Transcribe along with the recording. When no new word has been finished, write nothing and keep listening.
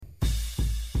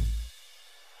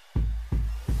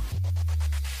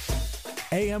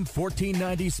AM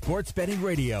 1490 Sports Betting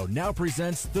Radio now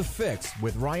presents The Fix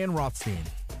with Ryan Rothstein.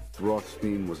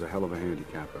 Rothstein was a hell of a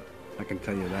handicapper. I can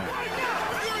tell you that. Right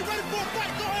now, if you ain't ready for a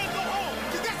fight, go ahead and go home.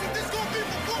 Because that's what this going to be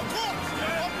for 4 quarters.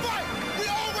 A fight.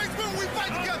 We always win when we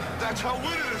fight together. That's how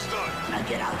winning is done. Now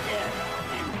get out there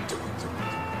and do it.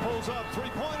 Pulls up,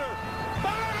 three-pointer.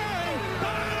 Bang!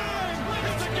 Bang!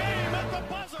 It's a game at the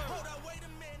buzzer. Hold up, wait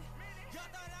a minute. Y'all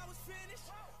thought I was finished?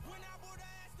 When I bought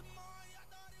the ass tomorrow, y'all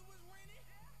thought it was winning?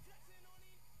 Flexing on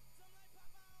him. Some like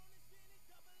Papa on his finish.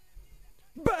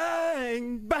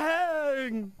 Bang!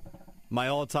 Bang! My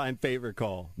all-time favorite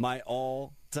call. My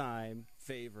all-time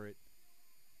favorite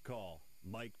call.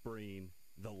 Mike Breen,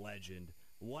 the legend.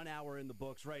 1 hour in the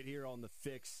books right here on The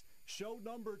Fix. Show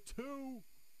number 2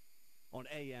 on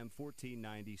AM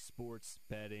 1490 Sports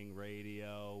Betting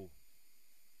Radio.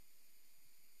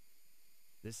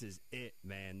 This is it,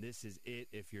 man. This is it.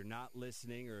 If you're not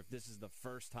listening, or if this is the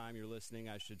first time you're listening,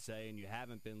 I should say, and you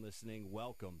haven't been listening,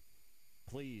 welcome.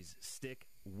 Please stick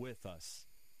with us.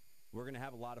 We're going to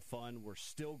have a lot of fun. We're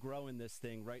still growing this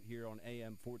thing right here on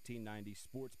AM 1490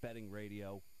 Sports Betting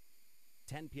Radio,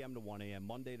 10 p.m. to 1 a.m.,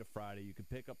 Monday to Friday. You can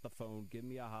pick up the phone, give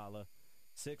me a holla,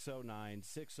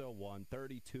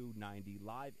 609-601-3290,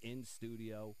 live in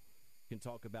studio. You can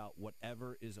talk about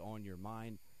whatever is on your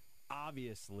mind.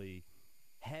 Obviously,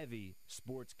 heavy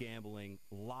sports gambling,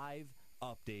 live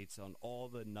updates on all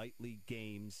the nightly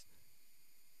games,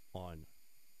 on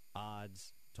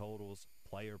odds, totals,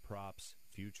 player props,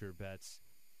 future bets,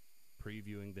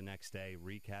 previewing the next day,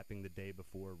 recapping the day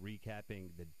before, recapping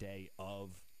the day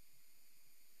of.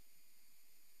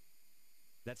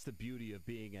 That's the beauty of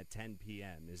being at 10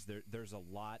 p.m. is there's a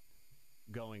lot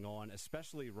going on,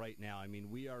 especially right now. I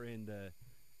mean, we are in the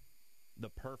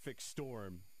perfect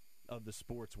storm of the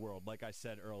sports world. Like I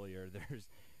said earlier,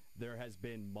 there has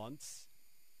been months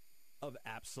of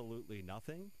absolutely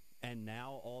nothing. And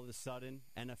now, all of a sudden,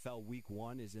 NFL Week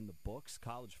 1 is in the books.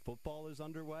 College football is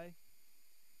underway.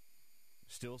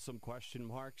 Still some question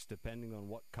marks depending on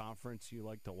what conference you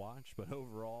like to watch. But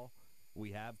overall,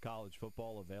 we have college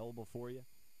football available for you.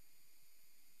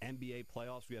 NBA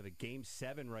playoffs, we have a Game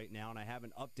 7 right now, and I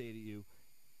haven't updated you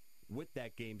with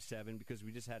that Game 7 because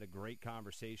we just had a great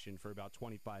conversation for about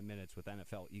 25 minutes with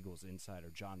NFL Eagles insider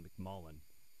John McMullen,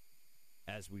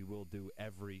 as we will do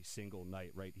every single night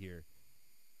right here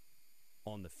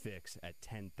on The Fix at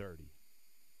 10:30.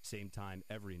 Same time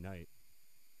every night.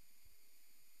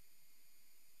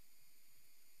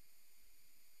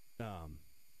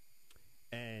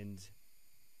 And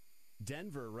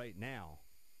Denver right now,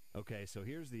 okay, so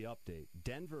here's the update.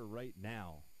 Denver right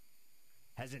now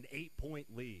has an 8-point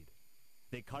lead.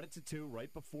 They cut it to 2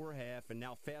 right before half, and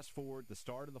now fast forward, the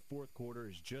start of the fourth quarter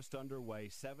is just underway.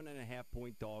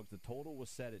 7.5-point dogs. The total was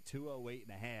set at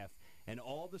 208.5, and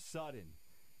all of a sudden,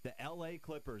 the L.A.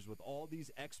 Clippers, with all these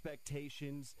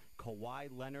expectations, Kawhi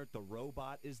Leonard, the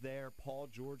robot, is there. Paul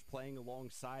George playing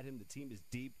alongside him. The team is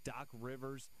deep. Doc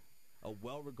Rivers, a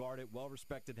well-regarded,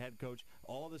 well-respected head coach.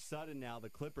 All of a sudden now,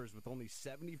 the Clippers with only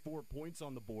 74 points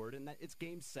on the board, and it's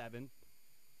Game 7.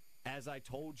 As I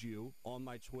told you on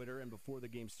my Twitter and before the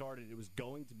game started, it was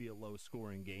going to be a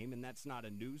low-scoring game, and that's not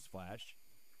a news flash.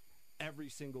 Every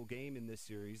single game in this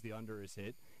series, the under is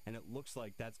hit, and it looks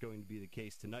like that's going to be the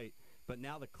case tonight. But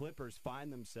now the Clippers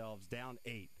find themselves down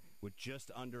 8 with just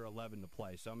under 11 to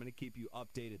play. So I'm going to keep you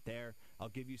updated there. I'll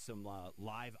give you some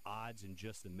live odds in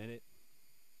just a minute.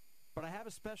 But I have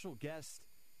a special guest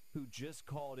who just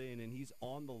called in, and he's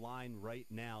on the line right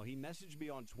now. He messaged me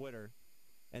on Twitter,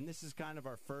 and this is kind of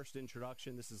our first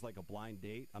introduction. This is like a blind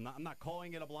date. I'm not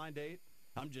calling it a blind date.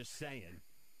 I'm just saying.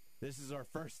 This is our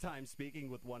first time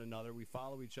speaking with one another. We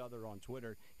follow each other on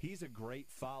Twitter. He's a great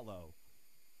follow.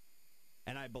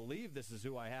 And I believe this is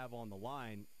who I have on the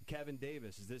line. Kevin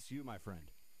Davis, is this you, my friend?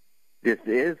 This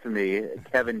is me,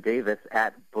 Kevin Davis,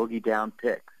 at Boogie Down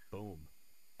Picks. Boom.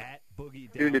 At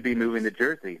Boogie Down Soon to be Picks. moving to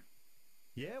Jersey.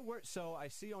 Yeah, so I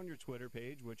see on your Twitter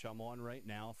page, which I'm on right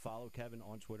now, follow Kevin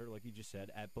on Twitter, like you just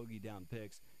said, at Boogie Down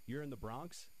Picks. You're in the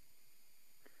Bronx?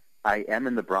 I am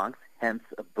in the Bronx, hence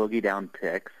Boogie Down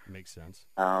Picks. Makes sense.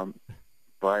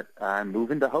 But I'm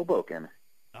moving to Hoboken.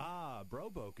 Ah,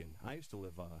 Broboken. I used to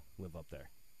live up there.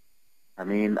 I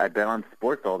mean, I've been on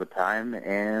sports all the time,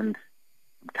 and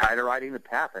I'm tired of riding the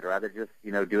path. I'd rather just,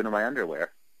 do it in my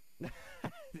underwear.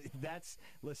 That's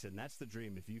the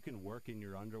dream. If you can work in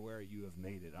your underwear, you have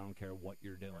made it. I don't care what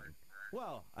you're doing.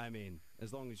 Well, I mean,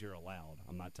 as long as you're allowed.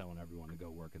 I'm not telling everyone to go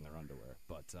work in their underwear.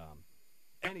 But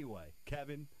anyway,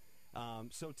 Kevin,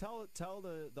 so tell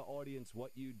the audience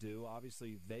what you do.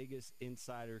 Obviously, Vegas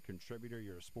insider contributor.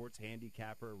 You're a sports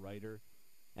handicapper, writer,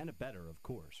 and a bettor, of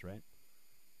course, right?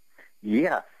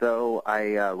 Yeah, so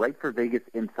I write for Vegas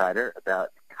Insider about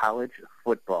college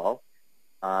football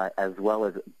as well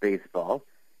as baseball.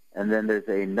 And then there's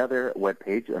another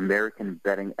webpage,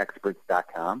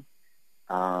 AmericanBettingExperts.com.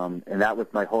 And that was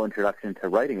my whole introduction to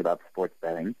writing about sports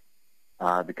betting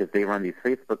because they run these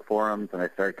Facebook forums, and I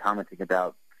started commenting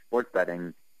about sports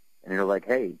betting. And they're like,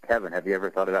 hey, Kevin, have you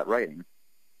ever thought about writing?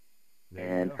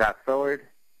 And fast forward,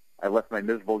 I left my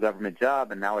miserable government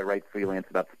job, and now I write freelance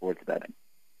about sports betting.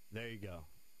 There you go.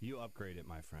 You upgraded,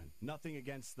 my friend. Nothing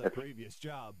against the previous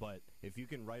job, but if you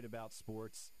can write about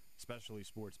sports, especially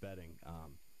sports betting,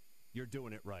 you're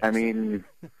doing it right. I mean,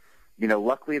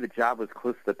 luckily the job was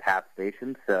close to the PAP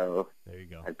station, so there you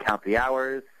go. I'd count the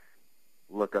hours,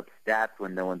 look up stats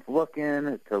when no one's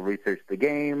looking, to research the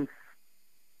games,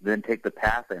 then take the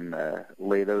PAP and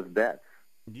lay those bets.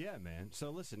 Yeah, man. So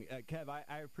listen, Kev,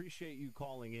 I appreciate you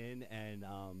calling in, and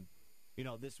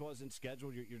this wasn't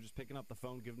scheduled. You're just picking up the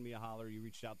phone, giving me a holler. You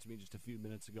reached out to me just a few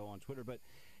minutes ago on Twitter, but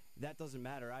that doesn't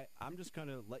matter. I'm just going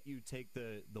to let you take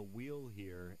the wheel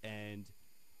here. And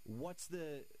what's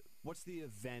the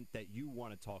event that you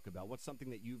want to talk about? What's something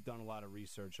that you've done a lot of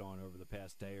research on over the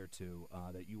past day or two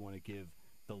that you want to give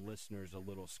the listeners a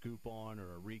little scoop on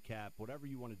or a recap? Whatever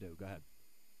you want to do. Go ahead.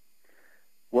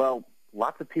 Well,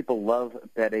 lots of people love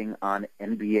betting on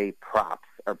NBA props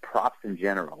or props in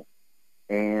general.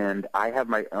 And I have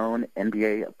my own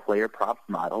NBA player props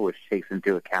model, which takes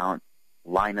into account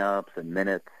lineups and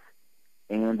minutes.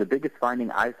 And the biggest finding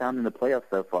I found in the playoffs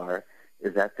so far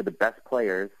is that for the best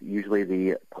players, usually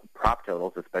the prop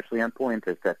totals, especially on points,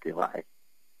 are set too high.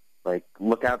 Like,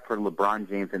 look out for LeBron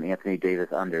James and Anthony Davis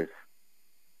unders.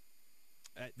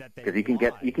 Because you can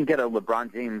get a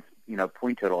LeBron James,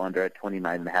 point total under at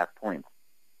 29.5 points.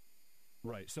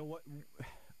 Right. So what?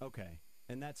 Okay.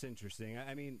 And that's interesting.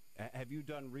 I mean, have you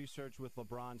done research with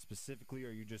LeBron specifically,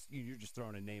 or you're just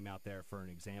throwing a name out there for an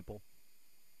example?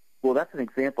 Well, that's an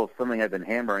example of something I've been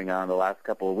hammering on the last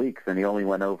couple of weeks, and he only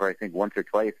went over, I think, once or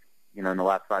twice, in the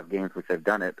last 5 games, which I've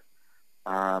done it.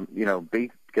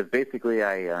 Because basically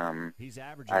he's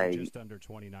averaging just under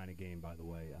 29 a game, by the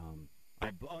way.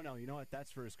 No, you know what?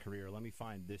 That's for his career. Let me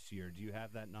find this year. Do you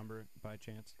have that number by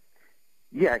chance?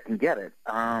 Yeah, I can get it.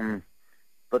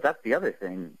 But that's the other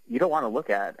thing. You don't want to look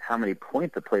at how many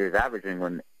points a player's averaging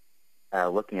when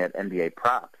looking at NBA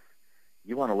props.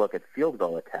 You want to look at field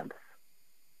goal attempts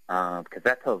because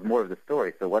that tells more of the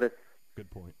story. So what if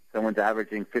someone's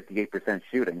averaging 58%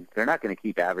 shooting? They're not going to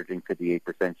keep averaging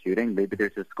 58% shooting. Maybe they're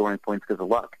just scoring points because of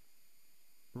luck.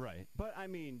 Right. But, I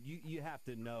mean, you have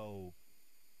to know,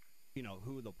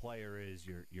 who the player is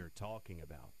you're talking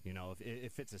about.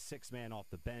 If it's a 6-man off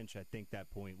the bench, I think that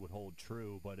point would hold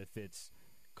true. But if it's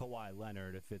Kawhi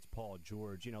Leonard, if it's Paul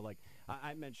George, like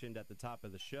I mentioned at the top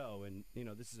of the show, and,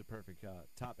 this is a perfect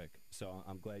topic, so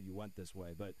I'm glad you went this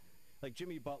way. But, like,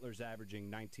 Jimmy Butler's averaging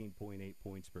 19.8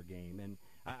 points per game, and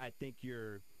I think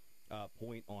your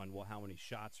point on, well, how many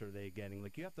shots are they getting?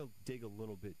 Like, you have to dig a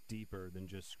little bit deeper than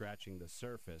just scratching the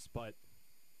surface. But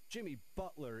Jimmy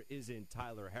Butler isn't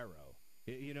Tyler Herro.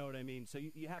 You know what I mean? So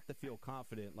you have to feel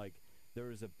confident. Like, there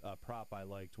was a prop I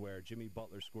liked where Jimmy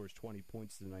Butler scores 20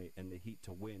 points tonight and the Heat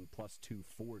to win plus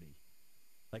 240.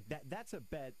 Like, that's a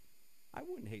bet I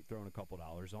wouldn't hate throwing a couple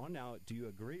dollars on. Now, do you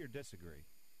agree or disagree?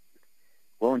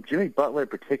 Well, in Jimmy Butler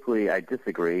particularly, I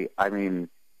disagree. I mean,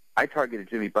 I targeted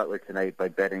Jimmy Butler tonight by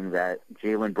betting that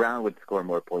Jaylen Brown would score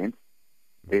more points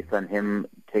based on him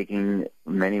taking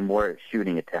many more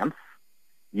shooting attempts.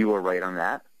 You were right on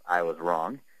that. I was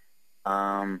wrong.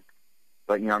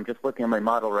 But, I'm just looking at my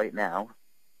model right now.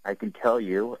 I can tell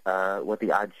you what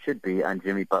the odds should be on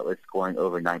Jimmy Butler scoring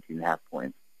over 19.5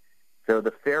 points. So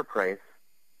the fair price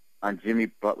on Jimmy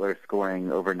Butler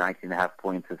scoring over 19.5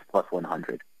 points is plus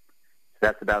 100. So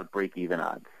that's about break-even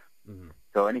odds. Mm-hmm.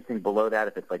 So anything below that,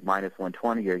 if it's like minus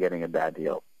 120, you're getting a bad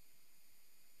deal.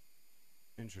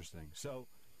 Interesting. So,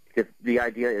 because the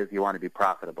idea is you want to be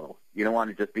profitable. You don't want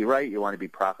to just be right. You want to be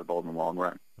profitable in the long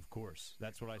run. Of course.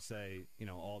 That's what I say,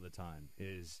 all the time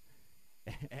is,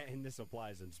 and this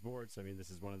applies in sports. I mean, this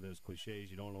is one of those cliches.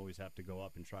 You don't always have to go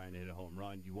up and try and hit a home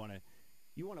run. You want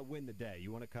to win the day.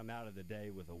 You want to come out of the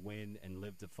day with a win and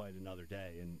live to fight another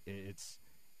day. And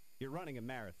you're running a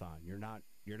marathon. You're not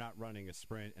running a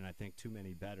sprint. And I think too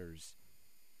many bettors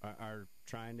are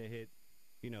trying to hit,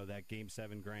 that Game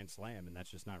 7 Grand Slam, and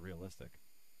that's just not realistic.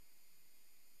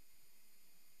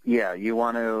 Yeah, you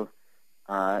want to,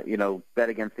 bet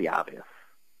against the obvious.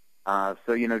 So,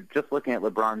 just looking at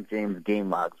LeBron James'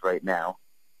 game logs right now,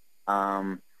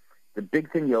 the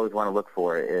big thing you always want to look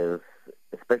for is,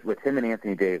 especially with him and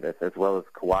Anthony Davis, as well as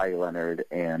Kawhi Leonard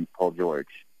and Paul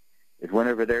George, is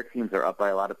whenever their teams are up by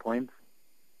a lot of points,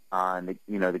 and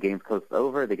the game's close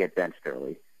over, they get benched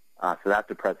early. So that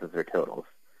depresses their totals.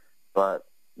 But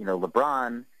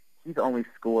LeBron, he's only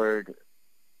scored.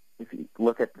 If you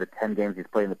look at the 10 games he's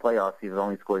played in the playoffs, he's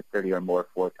only scored 30 or more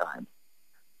 4 times,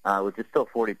 which is still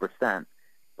 40%.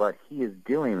 But he is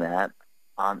doing that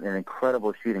on an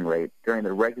incredible shooting rate. During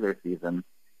the regular season,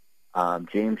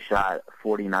 James shot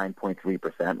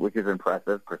 49.3%, which is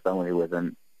impressive for someone who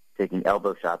wasn't taking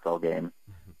elbow shots all game.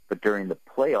 But during the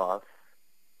playoffs,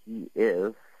 he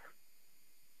is,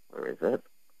 where is it?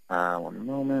 One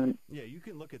moment. Yeah, you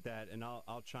can look at that, and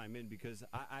I'll chime in because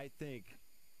I think,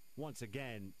 once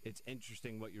again, it's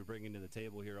interesting what you're bringing to the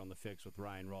table here on The Fix with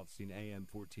Ryan Rothstein, AM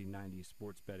 1490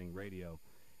 Sports Betting Radio.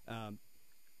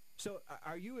 So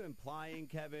are you implying,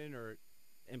 Kevin, or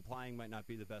implying might not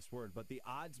be the best word, but the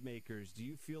odds makers, do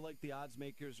you feel like the odds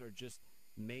makers are just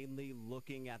mainly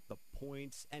looking at the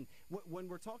points? And when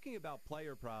we're talking about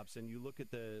player props and you look at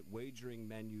the wagering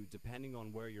menu, depending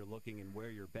on where you're looking and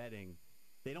where you're betting,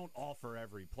 they don't offer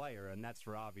every player, and that's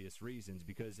for obvious reasons,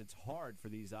 because it's hard for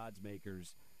these odds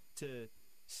makers to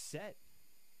set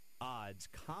odds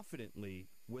confidently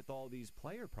with all these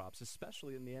player props,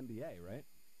 especially in the NBA, right?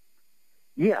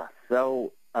 Yeah,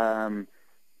 so LeBron,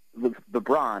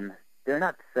 they're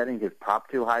not setting his prop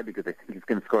too high because they think he's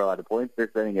going to score a lot of points. They're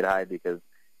setting it high because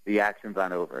the action's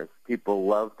on overs. People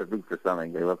love to root for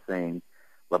something. They love saying,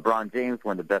 LeBron James,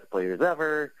 one of the best players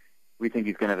ever. We think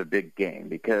he's going to have a big game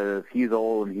because he's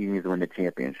old and he needs to win the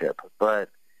championship. But,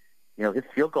 his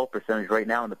field goal percentage right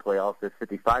now in the playoffs is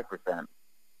 55%,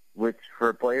 which for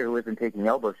a player who isn't taking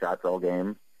elbow shots all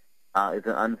game is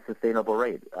an unsustainable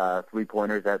rate.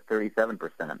 Three-pointers at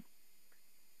 37%.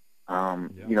 So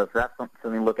that's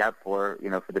something to look out for,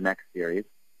 for the next series.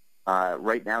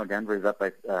 Right now, Denver is up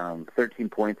by 13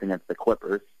 points against the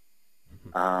Clippers.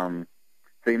 So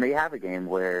you may have a game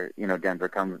where, Denver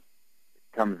comes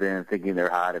in thinking they're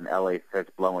hot and LA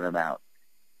starts blowing them out.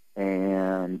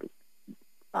 And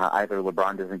either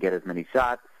LeBron doesn't get as many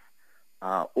shots,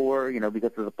 or,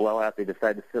 because of the blowout, they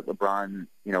decide to sit LeBron,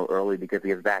 early because he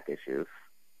has back issues.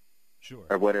 Sure.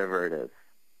 Or whatever it is.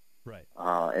 Right.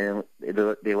 And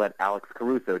they let Alex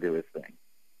Caruso do his thing,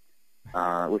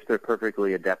 which they're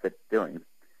perfectly adept at doing.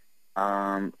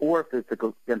 Or if it's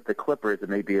against the Clippers, it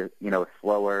may be a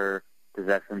slower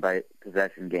possession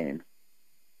game,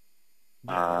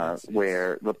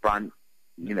 where LeBron,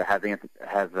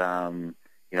 has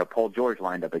Paul George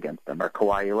lined up against them or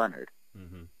Kawhi Leonard.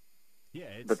 Mm-hmm.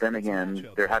 Yeah, but then again,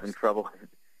 they're having trouble with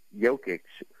Jokic,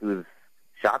 whose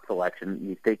shot selection,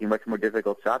 he's taking much more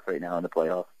difficult shots right now in the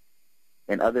playoffs.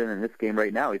 And other than this game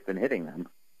right now, he's been hitting them.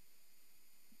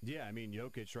 Yeah, I mean,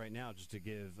 Jokic right now, just to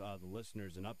give the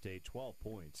listeners an update, 12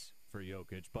 points for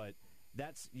Jokic. But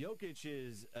Jokic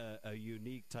is a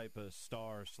unique type of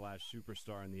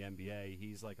star/superstar in the NBA.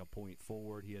 He's like a point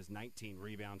forward. He has 19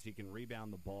 rebounds. He can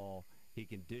rebound the ball. He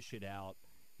can dish it out.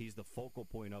 He's the focal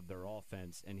point of their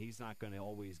offense, and he's not going to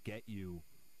always get you,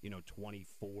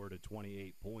 24 to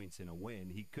 28 points in a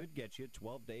win. He could get you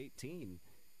 12 to 18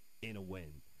 in a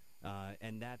win.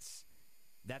 And that's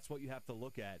what you have to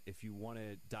look at if you want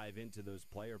to dive into those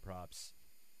player props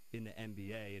in the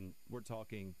NBA. And we're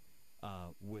talking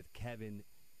with Kevin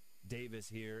Davis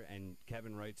here, and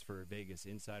Kevin writes for Vegas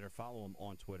Insider. Follow him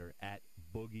on Twitter at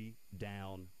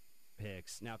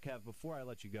BoogieDownPicks. Now, Kev, before I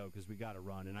let you go, because we got to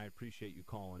run, and I appreciate you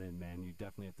calling in, man. You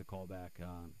definitely have to call back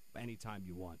anytime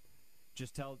you want.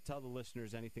 Just tell the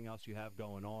listeners anything else you have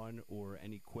going on or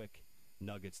any quick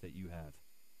nuggets that you have.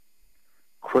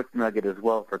 Quick nugget as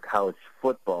well for college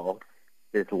football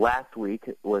is last week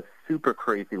was super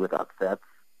crazy with upsets,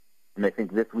 and I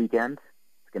think this weekend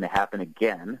it's going to happen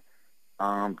again.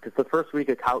 Because the first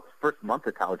month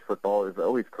of college football is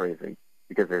always crazy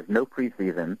because there's no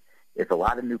preseason, it's a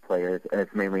lot of new players, and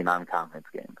it's mainly non-conference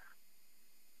games.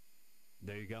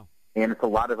 There you go. And it's a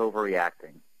lot of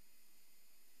overreacting.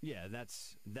 Yeah,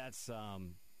 that's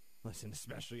listen,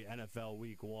 especially NFL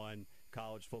Week 1,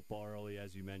 college football early,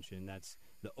 as you mentioned,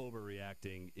 the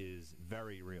overreacting is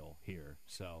very real here.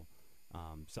 So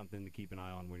something to keep an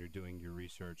eye on when you're doing your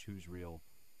research, who's real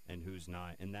and who's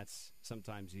not. And that's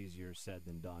sometimes easier said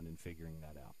than done in figuring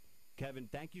that out. Kevin,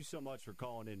 thank you so much for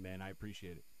calling in, man. I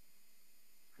appreciate it.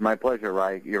 My pleasure,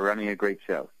 Ryan. You're running a great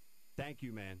show. Thank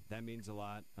you, man. That means a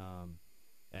lot.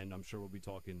 And I'm sure we'll be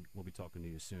talking to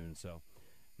you soon. So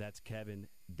that's Kevin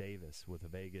Davis with a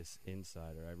Vegas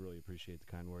Insider. I really appreciate the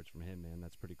kind words from him, man.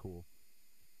 That's pretty cool.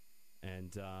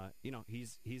 And,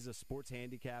 he's a sports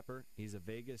handicapper. He's a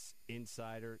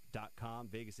VegasInsider.com.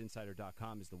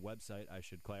 VegasInsider.com is the website, I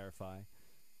should clarify.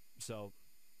 So,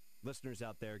 listeners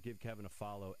out there, give Kevin a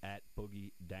follow at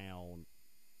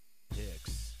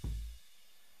BoogieDownPicks.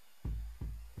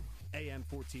 AM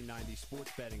 1490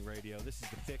 Sports Betting Radio. This is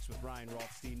The Fix with Ryan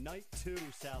Rothstein. Night 2,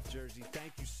 South Jersey.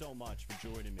 Thank you so much for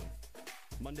joining me.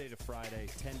 Monday to Friday,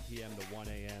 10 p.m. to 1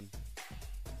 a.m.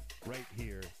 Right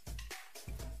here.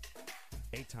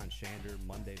 Eitan Shander,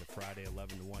 Monday to Friday,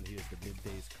 11 to 1. He has the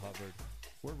middays covered.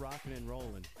 We're rocking and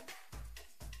rolling.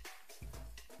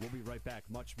 We'll be right back.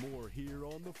 Much more here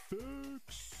on The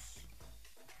Fix.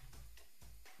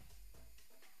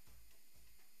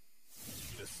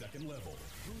 The second level.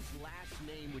 Whose last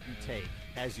name would you take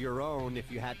as your own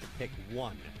if you had to pick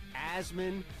one?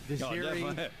 Asman,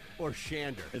 Desiri, or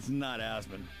Shander? It's not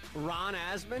Asman. Ron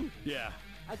Asman? Yeah.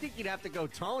 I think you'd have to go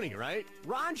Tony, right?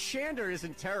 Ron Shander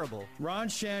isn't terrible. Ron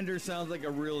Shander sounds like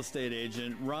a real estate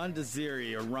agent. Ron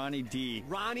Desiri or Ronnie D.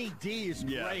 Ronnie D is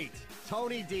great.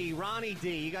 Tony D, Ronnie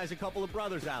D. You guys a couple of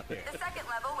brothers out there. The second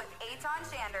level with Eitan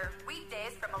Shander.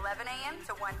 Weekdays from 11 a.m.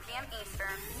 to 1 p.m.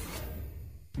 Eastern.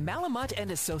 Malamut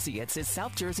and Associates is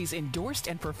South Jersey's endorsed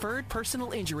and preferred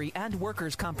personal injury and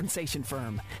workers' compensation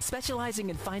firm, specializing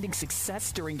in finding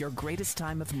success during your greatest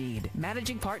time of need.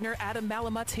 Managing partner Adam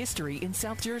Malamut's history in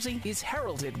South Jersey is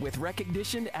heralded with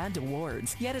recognition and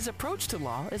awards. Yet his approach to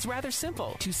law is rather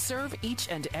simple: to serve each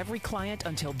and every client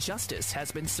until justice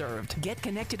has been served. Get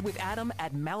connected with Adam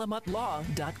at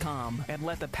malamutlaw.com and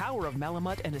let the power of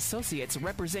Malamut and Associates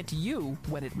represent you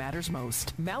when it matters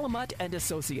most. Malamut and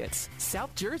Associates, South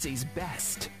Jersey's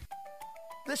best.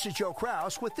 This is Joe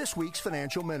Kraus with this week's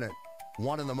Financial Minute.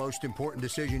 One of the most important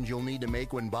decisions you'll need to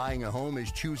make when buying a home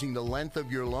is choosing the length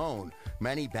of your loan.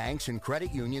 Many banks and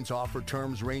credit unions offer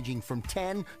terms ranging from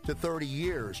 10 to 30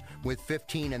 years, with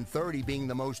 15 and 30 being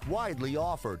the most widely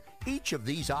offered. Each of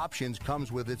these options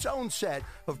comes with its own set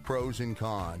of pros and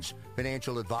cons.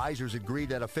 Financial advisors agree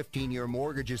that a 15-year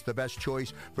mortgage is the best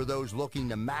choice for those looking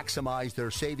to maximize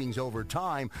their savings over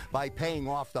time by paying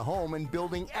off the home and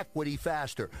building equity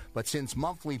faster. But since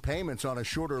monthly payments on a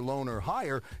shorter loan are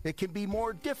higher, it can be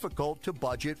more difficult to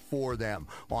budget for them.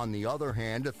 On the other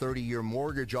hand, a 30-year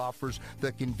mortgage offers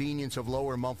the convenience of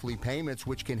lower monthly payments,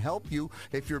 which can help you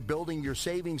if you're building your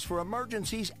savings for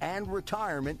emergencies and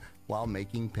retirement while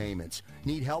making payments.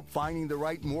 Need help finding the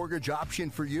right mortgage option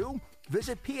for you?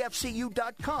 Visit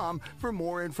pfcu.com for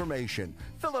more information.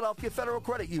 Philadelphia Federal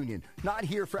Credit Union. Not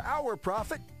here for our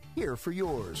profit, here for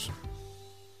yours.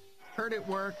 Hurt at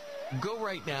work? Go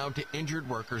right now to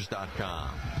injuredworkers.com.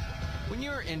 When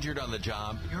you're injured on the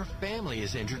job, your family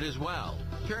is injured as well.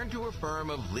 Turn to a firm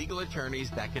of legal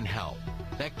attorneys that can help,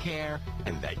 that care,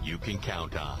 and that you can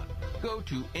count on. Go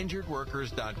to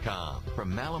injuredworkers.com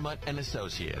from Malamut and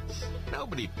Associates.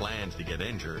 Nobody plans to get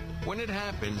injured. When it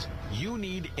happens, you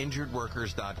need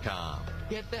injuredworkers.com.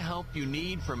 Get the help you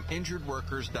need from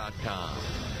injuredworkers.com.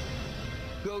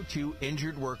 Go to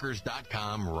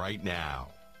injuredworkers.com right now.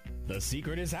 The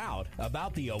secret is out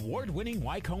about the award-winning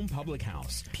Wycombe Public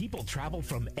House. People travel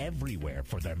from everywhere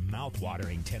for their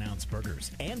mouth-watering 10-ounce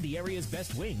burgers and the area's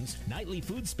best wings, nightly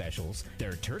food specials,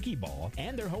 their turkey ball,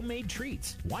 and their homemade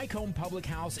treats. Wycombe Public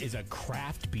House is a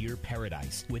craft beer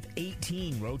paradise with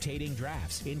 18 rotating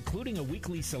drafts, including a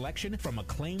weekly selection from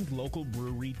acclaimed local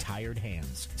brewery Tired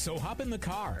Hands. So hop in the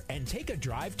car and take a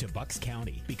drive to Bucks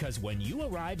County, because when you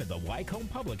arrive at the Wycombe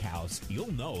Public House,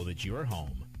 you'll know that you're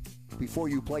home. Before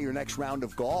you play your next round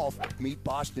of golf, meet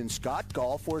Boston Scott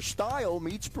Golf, where style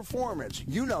meets performance.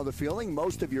 You know the feeling.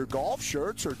 Most of your golf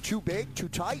shirts are too big, too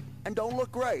tight, and don't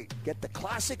look great. Get the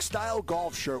classic style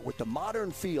golf shirt with the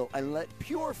modern feel and let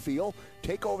pure feel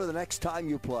take over the next time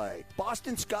you play.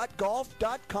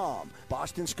 BostonScottGolf.com.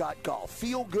 Boston Scott Golf.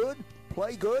 Feel good,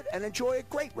 play good, and enjoy a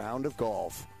great round of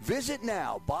golf. Visit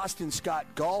now,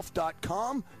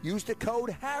 BostonScottGolf.com. Use the code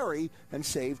HARRY and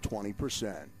save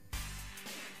 20%.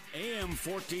 AM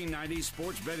 1490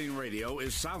 Sports Betting Radio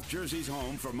is South Jersey's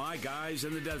home for My Guys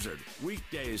in the Desert.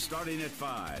 Weekdays starting at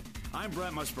 5. I'm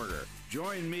Brent Musburger.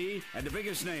 Join me and the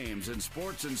biggest names in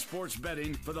sports and sports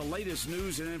betting for the latest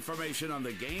news and information on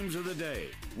the games of the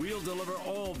day. We'll deliver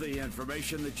all the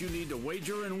information that you need to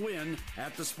wager and win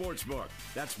at the sportsbook.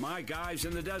 That's My Guys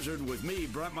in the Desert with me,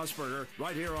 Brent Musburger,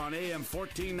 right here on AM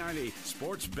 1490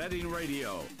 Sports Betting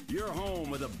Radio. Your home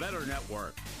with a better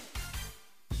network.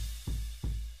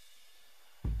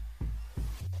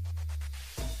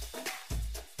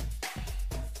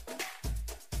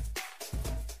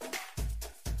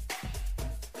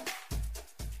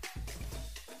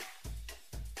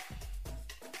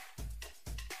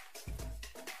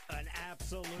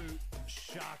 Absolute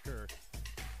shocker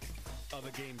of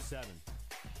a Game 7.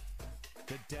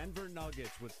 The Denver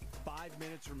Nuggets, with 5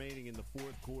 minutes remaining in the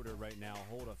fourth quarter right now,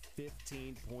 hold a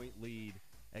 15-point lead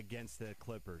against the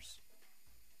Clippers.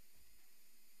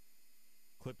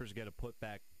 Clippers get a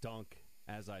putback dunk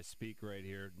as I speak right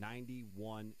here.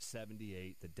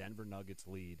 91-78, the Denver Nuggets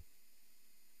lead.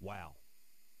 Wow.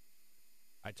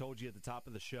 I told you at the top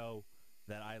of the show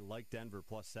that I like Denver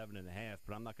plus 7.5,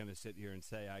 but I'm not going to sit here and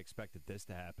say I expected this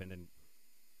to happen. And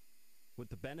with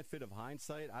the benefit of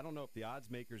hindsight, I don't know if the odds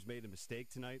makers made a mistake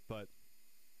tonight, but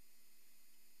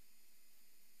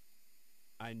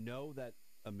I know that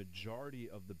a majority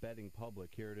of the betting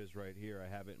public, here it is right here, I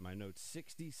have it in my notes,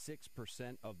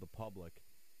 66% of the public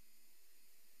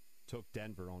took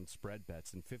Denver on spread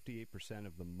bets, and 58%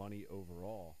 of the money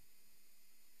overall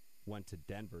went to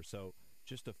Denver. So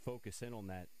just to focus in on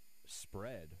that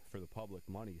spread for the public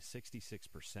money,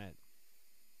 66%.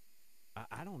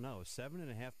 I don't know,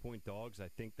 7.5-point dogs, I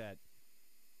think that's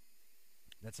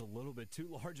a little bit too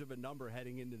large of a number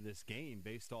heading into this game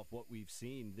based off what we've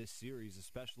seen this series,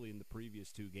 especially in the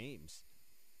previous two games.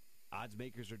 Odds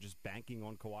makers are just banking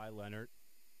on Kawhi Leonard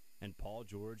and Paul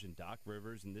George and Doc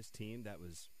Rivers and this team that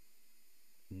was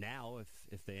now,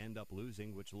 if they end up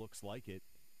losing, which looks like it,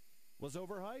 was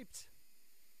overhyped.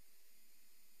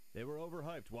 They were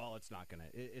overhyped. Well, it's not gonna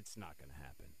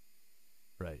happen.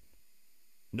 Right.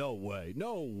 No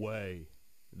way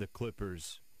the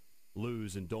Clippers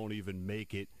lose and don't even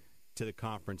make it to the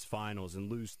conference finals and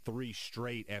lose 3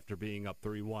 straight after being up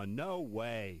 3-1. No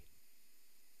way.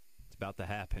 It's about to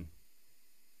happen.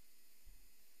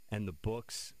 And the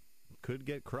books could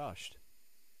get crushed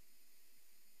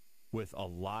with a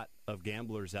lot of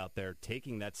gamblers out there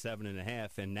taking that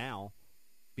 7.5, and now,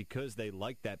 because they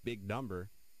like that big number,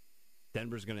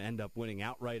 Denver's going to end up winning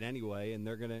outright anyway, and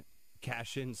they're going to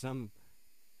cash in some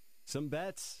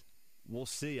bets. We'll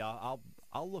see. I'll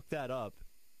look that up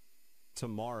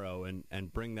tomorrow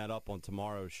and bring that up on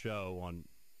tomorrow's show on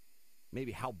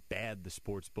maybe how bad the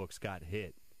sports books got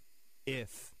hit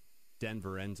if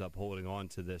Denver ends up holding on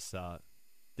to this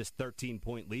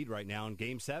 13-point lead right now in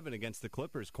Game 7 against the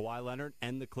Clippers. Kawhi Leonard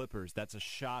and the Clippers. That's a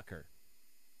shocker.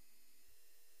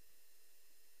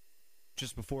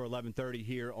 Just before 11:30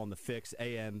 here on The Fix,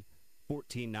 AM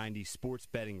 1490 Sports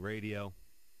Betting Radio.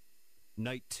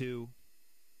 Night 2.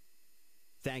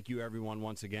 Thank you, everyone,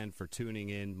 once again for tuning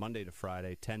in Monday to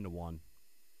Friday, 10 to 1.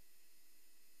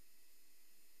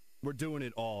 We're doing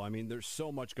it all. I mean, there's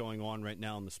so much going on right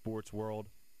now in the sports world.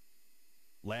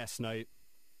 Last night,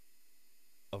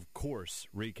 of course,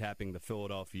 recapping the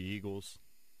Philadelphia Eagles.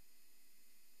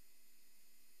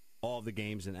 All the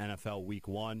games in NFL Week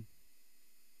 1.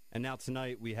 And now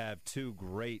tonight we have 2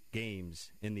 great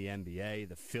games in the NBA.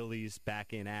 The Phillies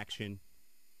back in action.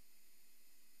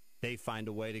 They find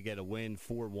a way to get a win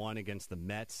 4-1 against the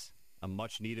Mets. A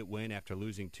much-needed win after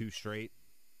losing 2 straight.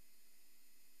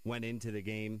 Went into the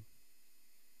game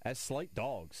as slight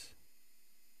dogs.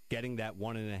 Getting that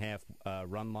 1.5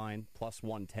 run line, plus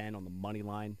 110 on the money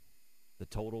line. The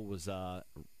total was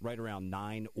right around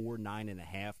 9 or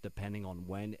 9.5, depending on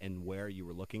when and where you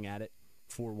were looking at it.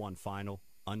 4-1 final,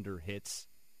 under hits.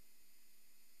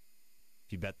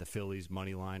 If you bet the Phillies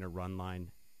money line or run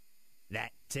line,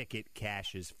 that ticket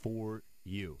cashes for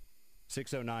you.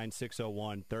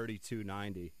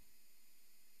 609-601-3290.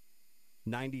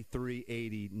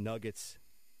 93-80 Nuggets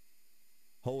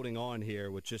holding on here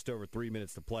with just over 3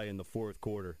 minutes to play in the fourth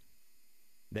quarter.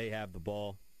 They have the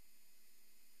ball.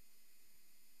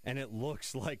 And it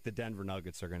looks like the Denver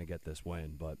Nuggets are going to get this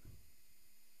win, but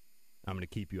I'm going to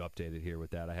keep you updated here with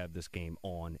that. I have this game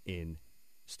on in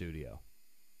studio.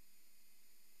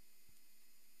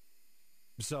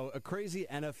 So a crazy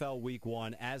NFL Week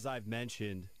 1, as I've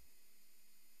mentioned,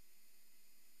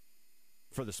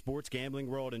 for the sports gambling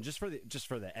world and just for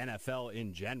the NFL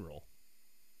in general.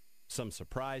 Some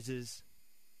surprises,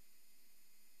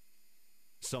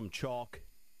 some chalk,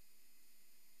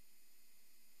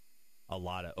 a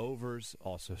lot of overs,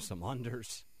 also some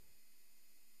unders.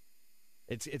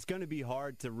 It's going to be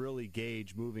hard to really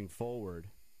gauge moving forward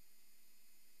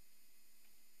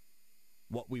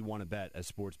what we want to bet as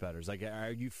sports bettors. Like,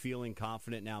 are you feeling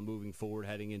confident now moving forward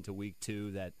heading into Week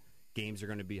 2 that games are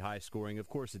going to be high scoring? Of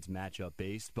course, it's matchup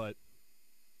based, but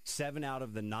 7 out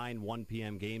of the 9 1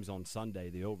 p.m. games on Sunday,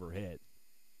 the over hit.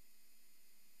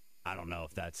 I don't know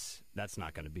if that's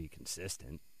not going to be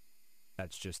consistent.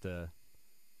 That's just a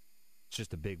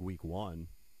big Week 1.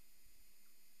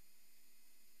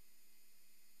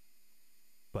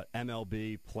 But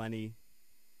MLB, plenty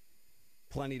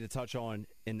to touch on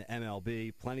in the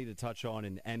MLB, plenty to touch on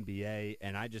in the NBA,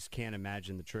 and I just can't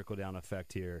imagine the trickle-down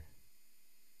effect here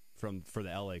for the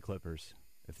LA Clippers.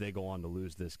 If they go on to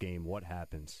lose this game, what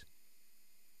happens?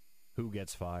 Who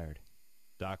gets fired?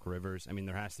 Doc Rivers? I mean,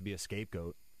 there has to be a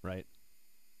scapegoat, right?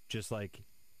 Just like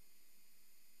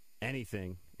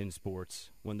anything in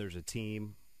sports, when there's a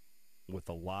team, with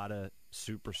a lot of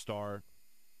superstar,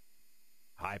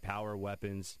 high-power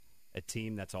weapons, a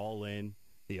team that's all in,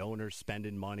 the owner's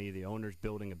spending money, the owner's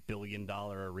building $1 billion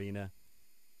arena,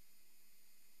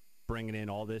 bringing in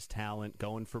all this talent,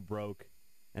 going for broke,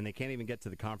 and they can't even get to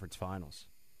the conference finals.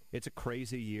 It's a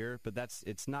crazy year, but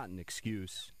it's not an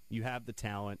excuse. You have the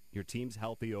talent. Your team's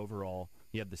healthy overall.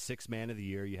 You have the sixth man of the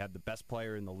year. You have the best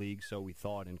player in the league, so we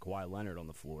thought, in Kawhi Leonard on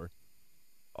the floor.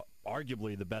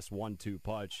 Arguably the best 1-2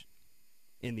 punch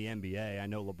in the NBA. I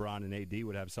know LeBron and AD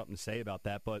would have something to say about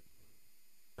that, but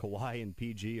Kawhi and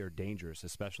PG are dangerous,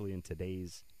 especially in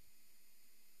today's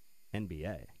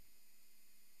NBA.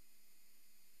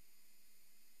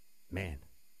 Man.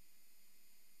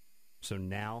 So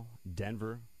now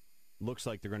Denver looks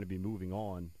like they're going to be moving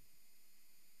on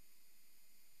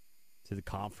to the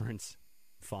conference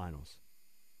finals.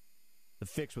 The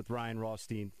Fix with Ryan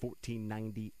Rothstein,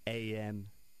 1490 AM.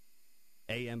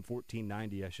 AM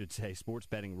 1490, I should say. Sports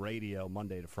Betting Radio,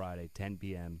 Monday to Friday, 10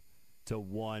 p.m. to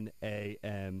 1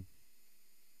 a.m.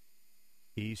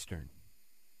 Eastern.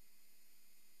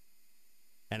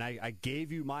 And I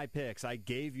gave you my picks. I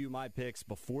gave you my picks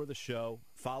before the show.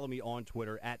 Follow me on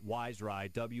Twitter at Wiserye,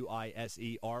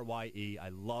 Wiserye. I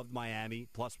loved Miami,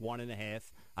 plus 1.5.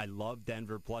 I loved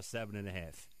Denver, plus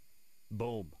 7.5.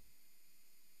 Boom.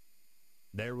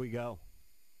 There we go.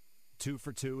 2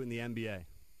 for 2 in the NBA.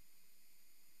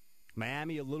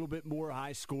 Miami a little bit more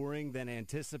high scoring than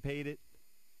anticipated.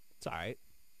 It's all right.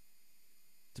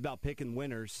 It's about picking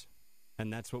winners,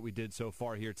 and that's what we did so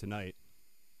far here tonight.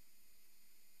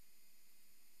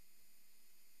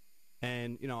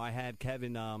 And, you know, I had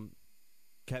Kevin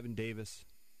Davis,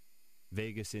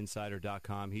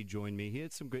 VegasInsider.com. He joined me. He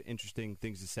had some good, interesting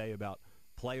things to say about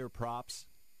player props.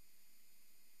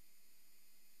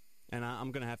 And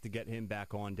I'm going to have to get him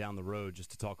back on down the road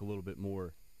just to talk a little bit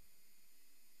more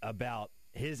about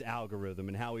his algorithm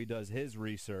and how he does his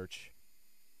research,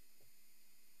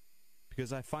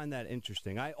 because I find that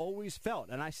interesting. I always felt,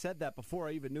 and I said that before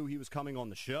I even knew he was coming on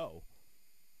the show,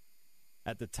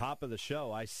 at the top of the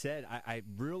show, I said I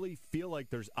really feel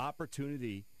like there's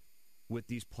opportunity with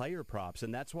these player props,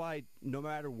 and that's why no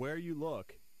matter where you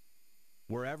look,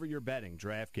 wherever you're betting,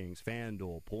 DraftKings,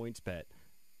 FanDuel, PointsBet,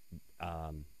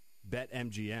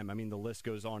 BetMGM, I mean, the list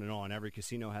goes on and on. Every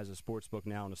casino has a sportsbook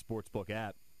now and a sportsbook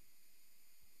app.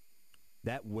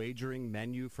 That wagering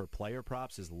menu for player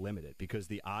props is limited because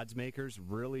the odds makers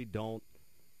really don't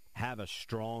have a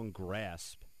strong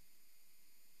grasp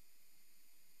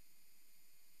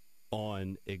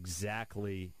on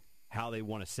exactly how they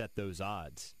want to set those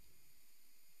odds.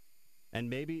 And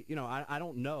maybe, you know, I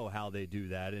don't know how they do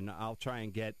that, and I'll try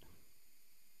and get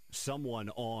someone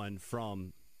on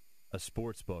from a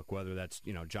sports book, whether that's,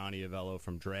 you know, Johnny Avello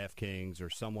from DraftKings or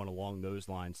someone along those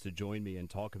lines, to join me and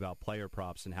talk about player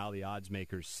props and how the odds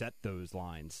makers set those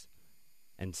lines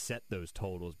and set those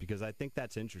totals, because I think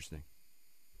that's interesting.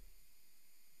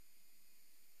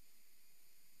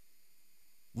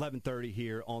 11:30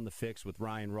 here on The Fix with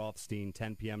Ryan Rothstein,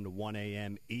 10 p.m. to 1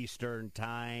 a.m. Eastern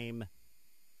Time.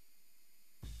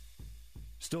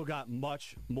 Still got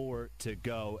much more to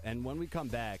go, and when we come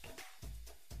back,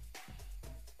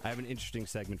 I have an interesting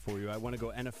segment for you. I want to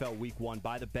go NFL Week 1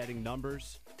 by the betting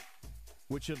numbers.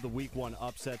 Which of the Week 1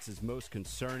 upsets is most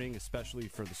concerning, especially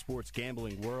for the sports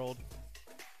gambling world?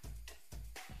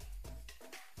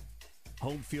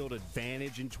 Home field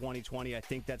advantage in 2020. I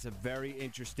think that's a very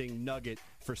interesting nugget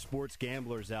for sports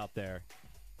gamblers out there.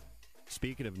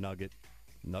 Speaking of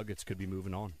Nuggets could be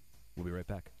moving on. We'll be right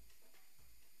back.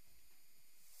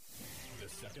 The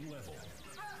second level.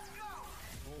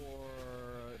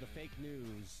 For the fake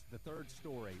news, the third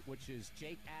story, which is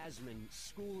Jake Asman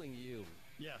schooling you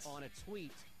on a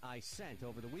tweet I sent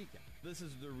over the weekend. This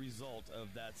is the result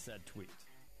of that said tweet.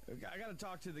 I got to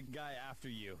talk to the guy after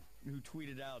you who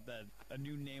tweeted out that a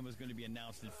new name was going to be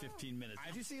announced in 15 minutes.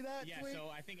 Did you see that tweet? So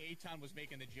I think Eitan was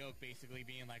making the joke, basically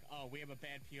being like, oh, we have a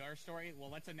bad PR story? Well,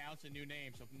 let's announce a new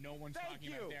name so no one's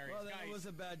talking about Darius. Well, that was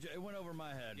a bad joke. It went over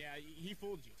my head. Yeah, he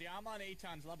fooled you. See, I'm on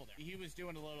Eitan's level there. He was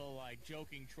doing a little, like,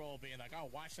 joking troll, being like, oh,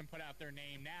 watch them put out their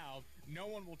name now. No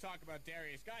one will talk about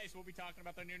Darius. Guys, we'll be talking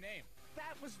about their new name.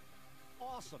 That was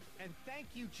awesome. And thank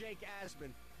you, Jake Asman.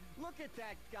 Look at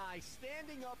that guy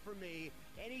standing up for me,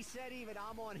 and he said even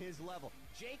I'm on his level.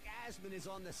 Jake Asman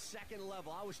is on the second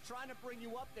level. I was trying to bring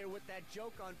you up there with that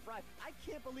joke on Friday. I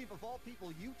can't believe, of all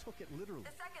people, you took it literally.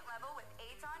 The second level with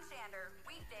Eitan Shander,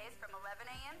 weekdays from 11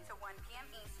 a.m. to 1 p.m.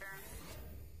 Eastern.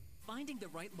 Finding the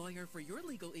right lawyer for your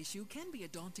legal issue can be a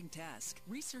daunting task.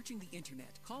 Researching the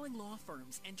internet, calling law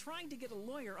firms, and trying to get a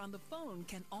lawyer on the phone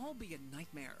can all be a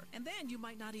nightmare. And then you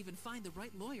might not even find the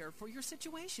right lawyer for your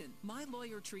situation. My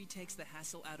Lawyer Tree takes the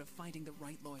hassle out of finding the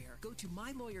right lawyer. Go to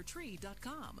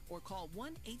mylawyertree.com or call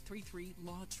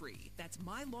 1-833-LAW-TREE. That's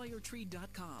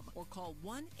mylawyertree.com or call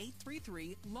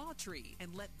 1-833-LAW-TREE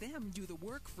and let them do the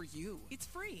work for you. It's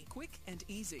free, quick, and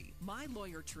easy. My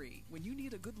Lawyer Tree. When you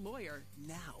need a good lawyer,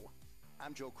 now.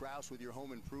 I'm Joe Kraus with your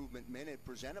Home Improvement Minute,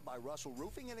 presented by Russell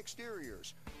Roofing and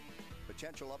Exteriors.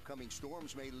 Potential upcoming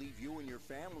storms may leave you and your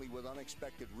family with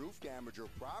unexpected roof damage or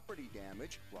property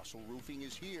damage. Russell Roofing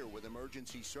is here with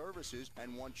emergency services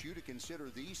and wants you to consider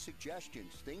these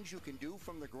suggestions. Things you can do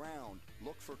from the ground.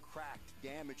 Look for cracked,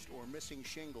 damaged, or missing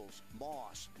shingles,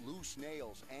 moss, loose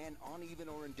nails, and uneven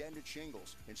or indented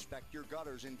shingles. Inspect your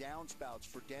gutters and downspouts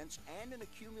for dents and an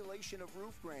accumulation of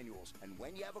roof granules. And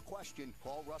when you have a question,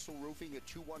 call Russell Roofing at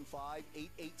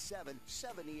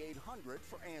 215-887-7800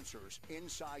 for answers.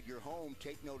 Inside your home,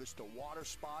 take notice to water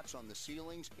spots on the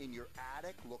ceilings. In your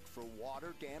attic, look for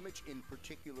water damage in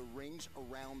particular rings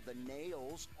around the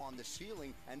nails on the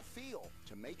ceiling, and feel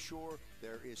to make sure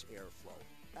there is airflow.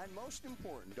 And most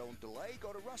important, don't delay.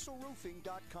 Go to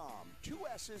russellroofing.com. 2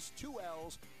 S's, 2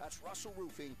 L's. That's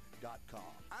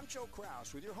russellroofing.com. I'm Joe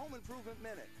Kraus with your Home Improvement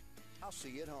Minute. I'll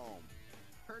see you at home.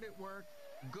 Hurt at work?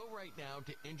 Go right now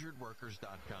to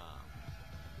injuredworkers.com.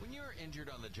 When you're injured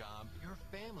on the job, your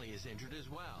family is injured as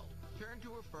well. Turn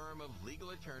to a firm of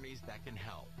legal attorneys that can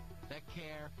help, that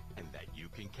care, and that you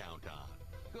can count on.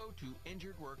 Go to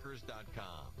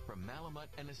injuredworkers.com from Malamut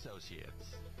and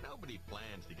Associates. Nobody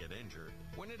plans to get injured.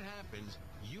 When it happens,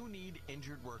 you need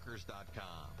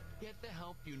injuredworkers.com. Get the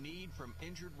help you need from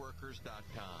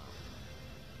injuredworkers.com.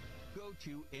 Go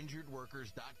to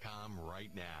injuredworkers.com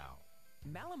right now.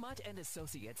 Malamut and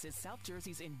Associates is South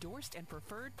Jersey's endorsed and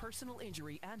preferred personal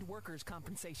injury and workers'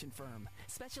 compensation firm,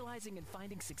 specializing in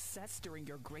finding success during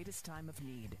your greatest time of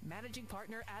need. Managing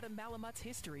partner Adam Malamut's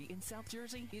history in South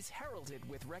Jersey is heralded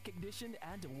with recognition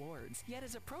and awards. Yet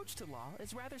his approach to law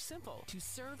is rather simple: to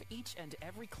serve each and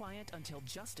every client until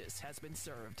justice has been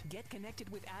served. Get connected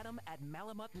with Adam at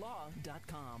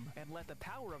malamutlaw.com and let the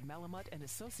power of Malamut and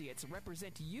Associates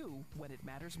represent you when it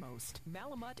matters most.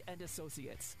 Malamut and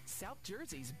Associates, South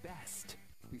Jersey's best.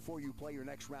 Before you play your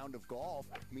next round of golf,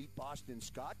 meet Boston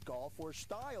Scott Golf, where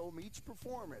style meets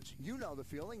performance. You know the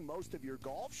feeling. Most of your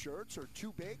golf shirts are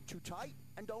too big, too tight,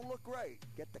 and don't look great.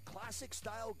 Get the classic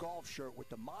style golf shirt with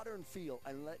the modern feel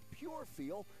and let pure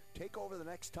feel take over the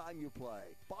next time you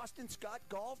play.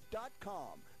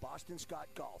 BostonScottGolf.com. Boston Scott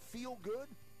Golf. Feel good,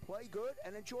 play good,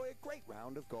 and enjoy a great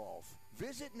round of golf.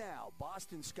 Visit now,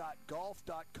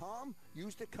 BostonScottGolf.com.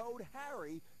 Use the code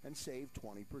HARRY and save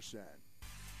 20%.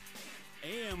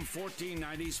 AM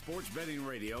 1490 Sports Betting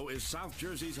Radio is South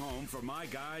Jersey's home for my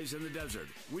guys in the desert.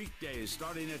 Weekdays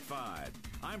starting at 5.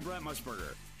 I'm Brent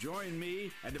Musburger. Join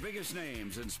me and the biggest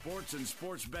names in sports and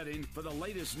sports betting for the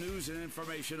latest news and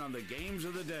information on the games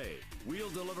of the day.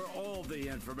 We'll deliver all the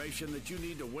information that you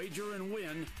need to wager and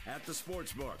win at the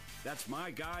sportsbook. That's my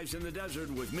guys in the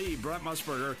desert with me, Brent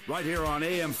Musburger, right here on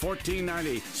AM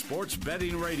 1490 Sports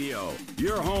Betting Radio.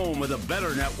 Your home with a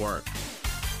better network.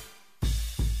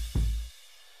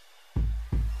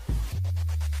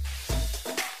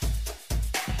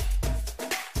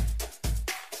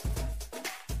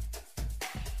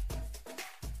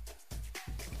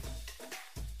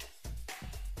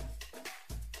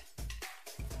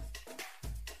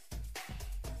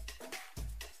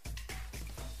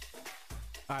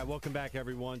 All right, welcome back,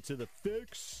 everyone, to The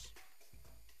Fix.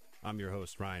 I'm your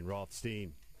host, Ryan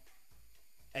Rothstein.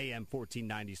 AM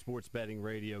 1490 Sports Betting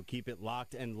Radio. Keep it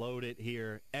locked and loaded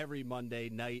here every Monday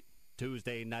night,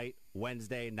 Tuesday night,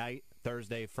 Wednesday night,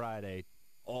 Thursday, Friday,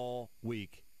 all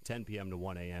week, 10 p.m. to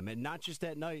 1 a.m. And not just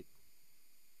at night.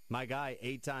 My guy,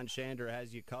 Eitan Shander,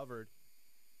 has you covered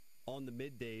on the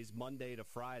middays, Monday to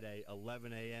Friday,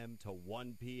 11 a.m. to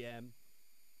 1 p.m.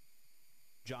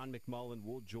 John McMullen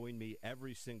will join me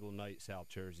every single night, South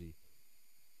Jersey,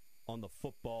 on the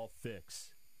Football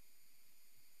Fix.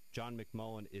 John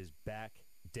McMullen is back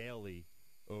daily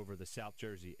over the South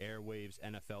Jersey Airwaves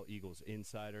NFL Eagles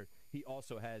Insider. He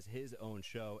also has his own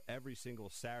show every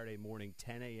single Saturday morning,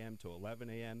 10 a.m. to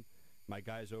 11 a.m. My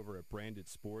guys over at Branded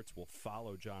Sports will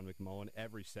follow John McMullen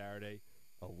every Saturday,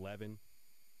 11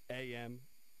 a.m.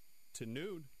 to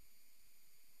noon.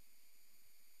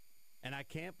 And I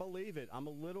can't believe it. I'm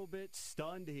a little bit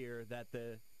stunned here that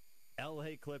the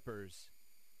L.A. Clippers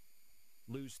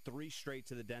lose 3 straight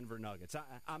to the Denver Nuggets.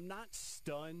 I'm not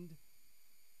stunned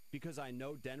because I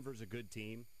know Denver's a good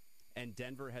team. and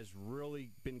Denver has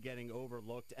really been getting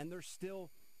overlooked. And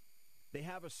they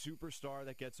have a superstar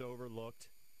that gets overlooked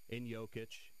in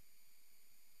Jokic.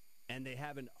 And they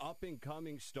have an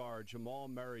up-and-coming star, Jamal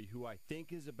Murray, who I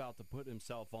think is about to put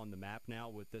himself on the map now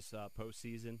with this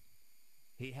postseason.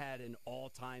 He had an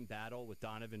all-time battle with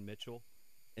Donovan Mitchell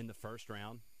in the first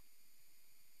round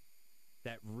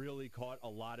that really caught a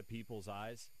lot of people's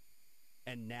eyes.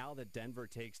 And now that Denver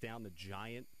takes down the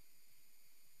giant,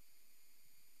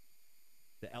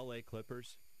 the LA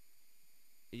Clippers,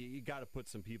 you got to put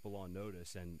some people on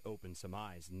notice and open some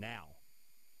eyes now,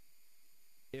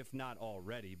 if not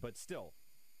already. But still,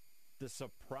 the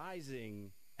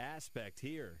surprising aspect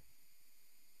here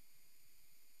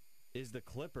is the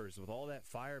Clippers with all that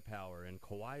firepower and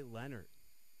Kawhi Leonard,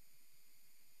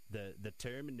 the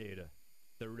Terminator,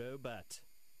 the robot.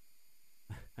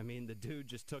 I mean, the dude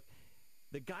just took,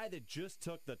 the guy that just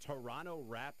took the Toronto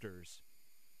Raptors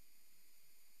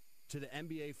to the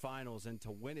NBA Finals and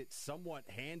to win it somewhat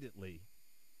handedly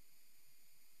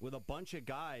with a bunch of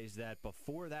guys that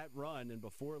before that run and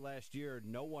before last year,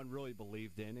 no one really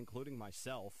believed in, including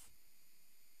myself.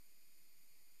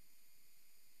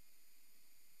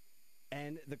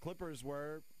 And the Clippers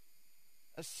were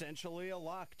essentially a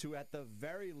lock to, at the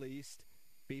very least,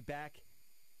 be back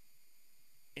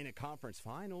in a conference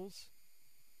finals.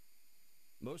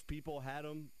 Most people had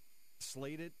them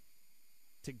slated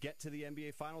to get to the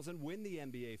NBA Finals and win the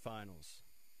NBA Finals.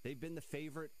 They've been the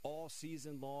favorite all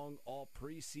season long, all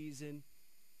preseason.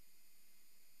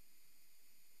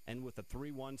 And with a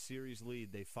 3-1 series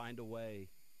lead, they find a way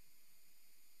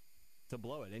to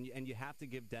blow it. And you have to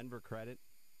give Denver credit,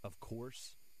 of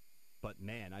course. But,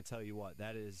 man, I tell you what,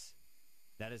 that is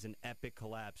an epic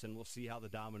collapse. And we'll see how the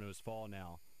dominoes fall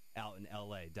now out in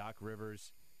L.A. Doc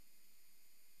Rivers,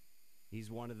 he's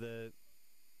one of the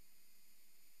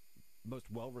most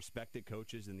well-respected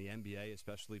coaches in the NBA,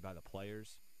 especially by the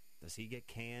players. Does he get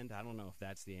canned? I don't know if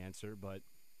that's the answer, but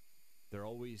there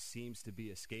always seems to be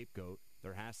a scapegoat.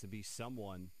 There has to be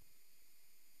someone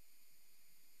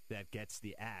that gets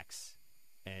the axe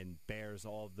and bears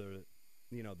all of the,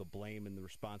 the blame and the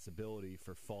responsibility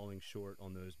for falling short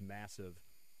on those massive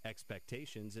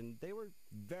expectations. And they were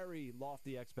very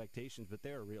lofty expectations, but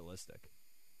they were realistic.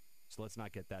 So let's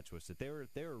not get that twisted. They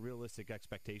were realistic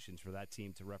expectations for that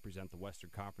team to represent the Western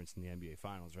Conference in the NBA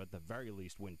Finals, or at the very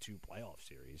least win 2 playoff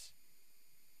series.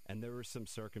 And there were some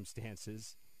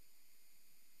circumstances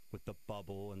with the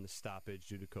bubble and the stoppage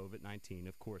due to COVID-19,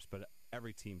 of course, but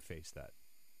every team faced that.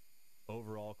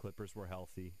 Overall, Clippers were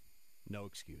healthy. No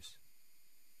excuse.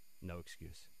 No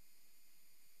excuse.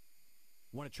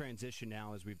 I want to transition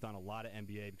now, as we've done a lot of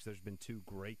NBA, because there's been 2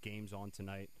 great games on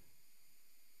tonight.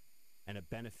 And a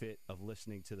benefit of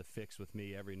listening to The Fix with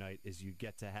me every night is you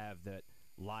get to have that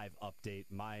live update,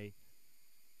 my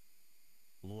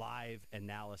live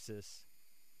analysis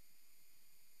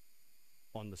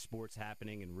on the sports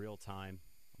happening in real time,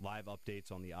 live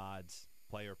updates on the odds,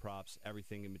 player props,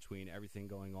 everything in between, everything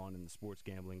going on in the sports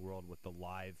gambling world with the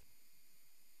live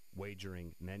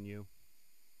wagering menu.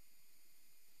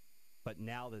 But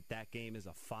now that game is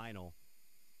a final,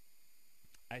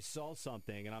 I saw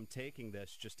something, and I'm taking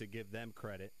this just to give them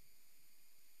credit,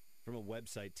 from a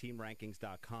website,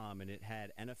 teamrankings.com, and it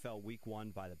had NFL Week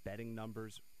 1 by the betting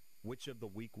numbers, which of the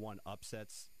Week 1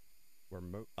 upsets were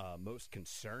most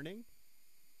concerning.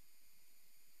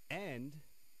 And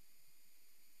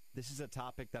this is a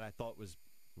topic that I thought was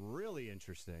really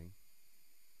interesting.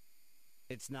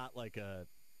 It's not like a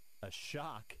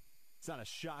shock. It's not a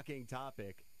shocking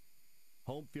topic.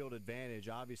 Home field advantage,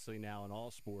 obviously now in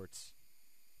all sports,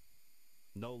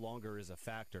 no longer is a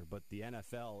factor, but the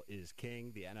NFL is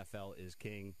king. The NFL is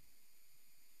king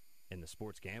in the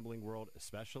sports gambling world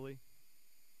especially.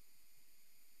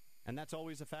 And that's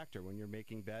always a factor when you're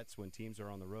making bets, when teams are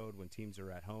on the road, when teams are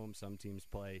at home. Some teams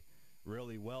play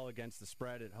really well against the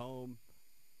spread at home,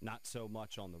 not so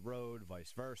much on the road,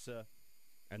 vice versa.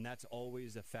 And that's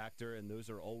always a factor, and those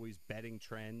are always betting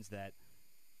trends that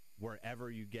wherever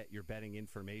you get your betting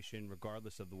information,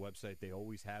 regardless of the website, they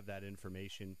always have that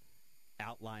information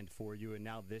outlined for you. And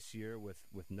now this year with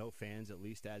no fans, at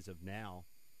least as of now,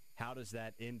 how does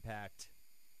that impact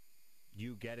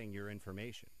you getting your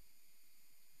information?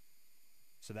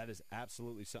 So that is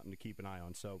absolutely something to keep an eye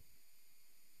on. So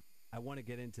I want to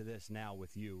get into this now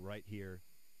with you right here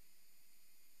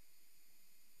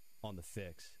on The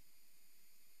Fix,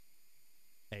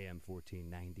 AM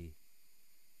 1490,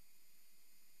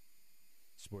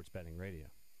 Sports Betting Radio.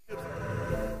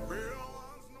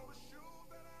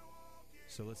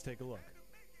 So let's take a look.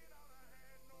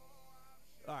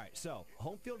 All right, so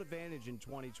home field advantage in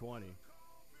 2020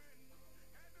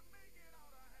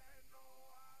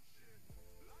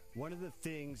 One of the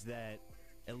things that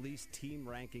at least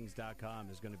TeamRankings.com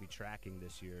is going to be tracking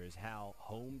this year is how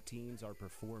home teams are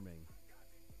performing,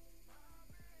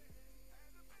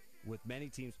 with many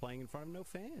teams playing in front of no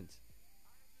fans.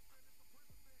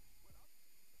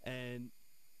 And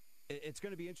it's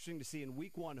going to be interesting to see. In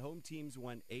Week 1, home teams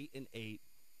went 8-8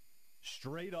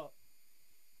 straight up.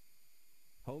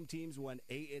 Home teams went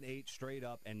 8-8 straight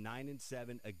up and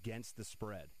 9-7 against the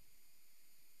spread.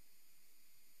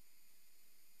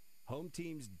 Home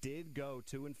teams did go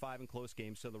 2-5 in close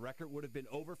games, so the record would have been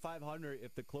over 500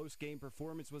 if the close game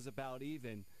performance was about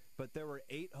even. But there were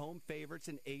 8 home favorites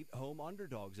and 8 home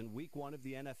underdogs in Week 1 of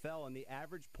the NFL, and the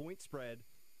average point spread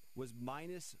was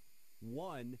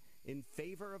 -1 in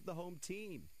favor of the home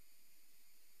team.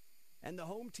 And the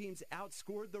home teams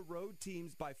outscored the road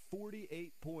teams by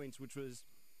 48 points, which was,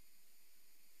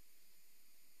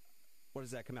 what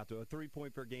does that come out to? A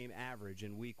 3-point per game average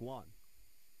in Week 1.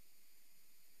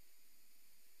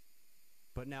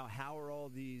 But now, how are all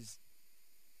these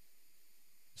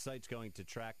sites going to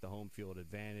track the home field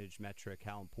advantage metric?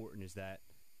 How important is that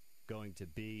going to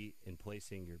be in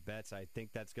placing your bets? I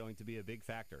think that's going to be a big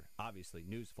factor. Obviously,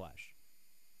 newsflash.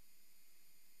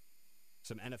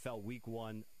 Some NFL Week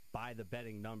 1 by the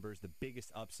betting numbers. The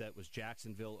biggest upset was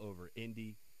Jacksonville over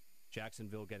Indy.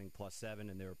 Jacksonville getting +7,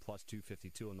 and they were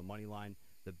 +252 on the money line.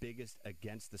 The biggest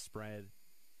against the spread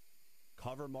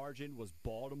cover margin was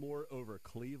Baltimore over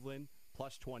Cleveland,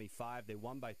 +25. They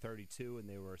won by 32, and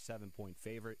they were a 7-point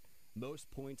favorite.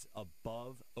 Most points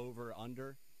above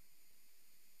over-under.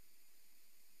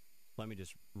 Let me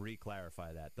just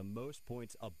re-clarify that. The most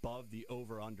points above the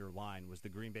over-under line was the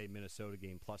Green Bay-Minnesota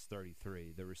game,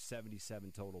 +33. There were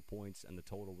 77 total points, and the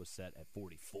total was set at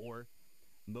 44.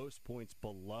 Most points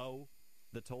below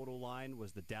the total line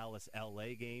was the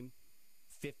Dallas-LA game,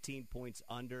 15 points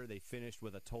under. They finished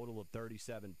with a total of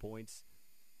 37 points,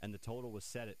 and the total was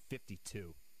set at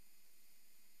 52.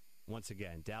 Once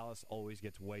again, Dallas always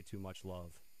gets way too much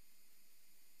love.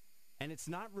 And it's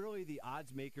not really the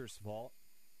odds maker's fault.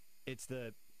 It's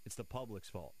the public's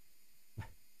fault.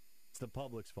 It's the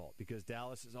public's fault because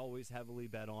Dallas is always heavily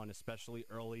bet on, especially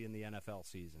early in the NFL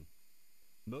season.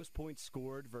 Most points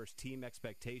scored versus team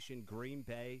expectation. Green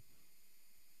Bay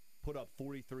put up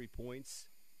 43 points,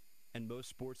 and most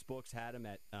sports books had them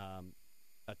at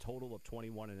a total of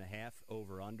 21.5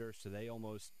 over-under, so they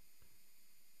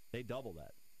double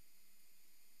that.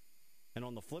 And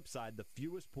on the flip side, the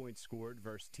fewest points scored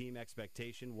versus team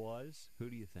expectation was, who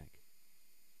do you think?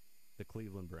 The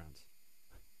Cleveland Browns.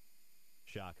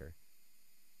 Shocker.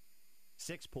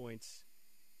 6 points.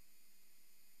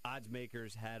 Odds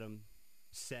makers had them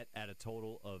set at a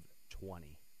total of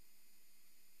 20.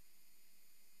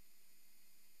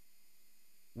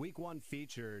 Week 1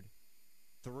 featured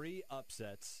 3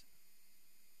 upsets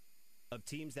of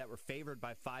teams that were favored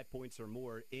by 5 points or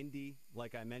more. Indy,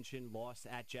 like I mentioned, lost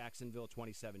at Jacksonville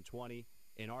 27-20.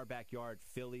 In our backyard,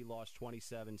 Philly lost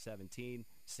 27-17.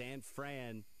 San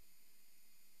Fran,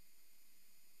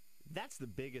 that's the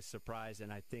biggest surprise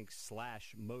and I think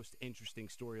 / most interesting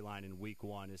storyline in Week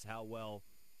 1 is how well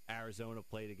Arizona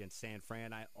played against San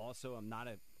Fran. I also am not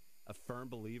a firm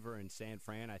believer in San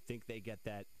Fran. I think they get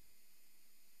that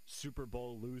Super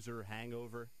Bowl loser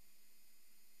hangover.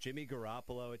 Jimmy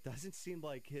Garoppolo, it doesn't seem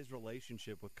like his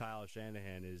relationship with Kyle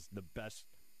Shanahan is the best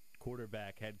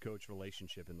quarterback-head coach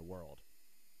relationship in the world.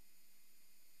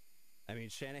 I mean,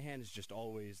 Shanahan is just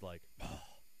always like,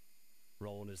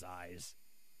 rolling his eyes.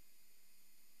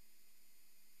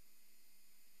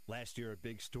 Last year, a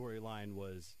big storyline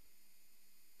was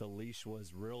the leash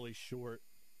was really short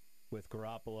with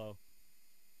Garoppolo.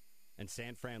 And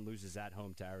San Fran loses at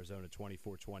home to Arizona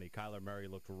 24-20. Kyler Murray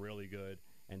looked really good.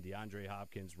 And DeAndre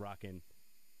Hopkins rocking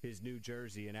his new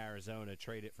jersey in Arizona,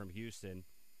 traded from Houston,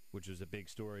 which was a big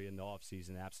story in the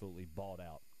offseason, absolutely balled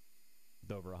out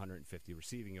with over 150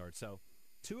 receiving yards. So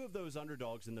 2 of those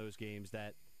underdogs in those games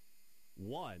that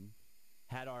won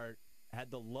had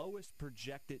the lowest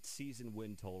projected season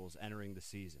win totals entering the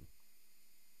season.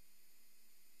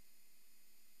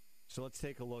 So let's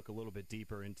take a look a little bit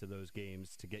deeper into those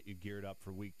games to get you geared up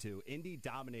for Week 2. Indy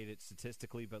dominated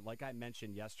statistically, but like I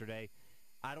mentioned yesterday,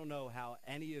 I don't know how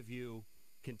any of you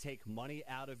can take money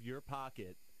out of your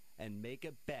pocket and make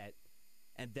a bet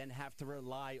and then have to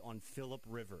rely on Phillip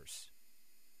Rivers.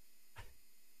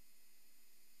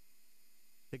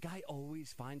 The guy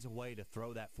always finds a way to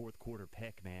throw that fourth quarter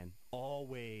pick, man.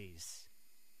 Always.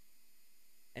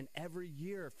 And every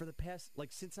year for the past,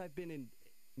 since I've been in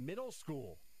middle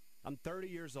school, I'm 30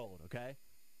 years old, okay?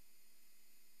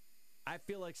 I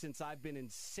feel like since I've been in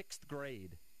 6th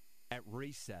grade at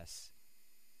recess,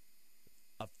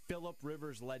 A Phillip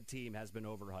Rivers-led team has been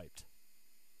overhyped.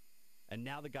 And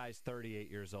now the guy's 38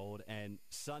 years old, and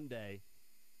Sunday,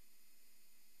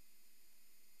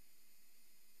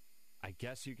 I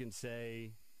guess you can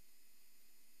say,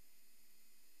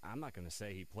 I'm not going to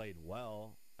say he played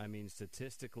well. I mean,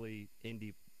 statistically,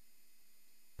 Indy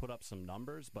put up some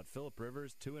numbers, but Phillip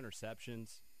Rivers, 2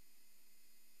 interceptions.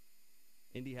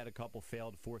 Indy had a couple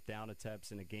failed fourth down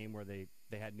attempts in a game where they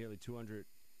had nearly 200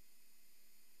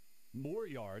 more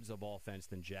yards of offense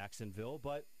than Jacksonville,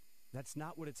 but that's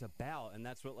not what it's about, and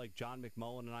that's what like John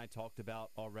McMullen and I talked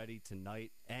about already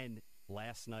tonight and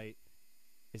last night,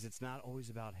 is it's not always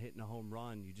about hitting a home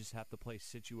run. You just have to play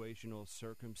situational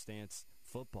circumstance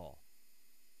football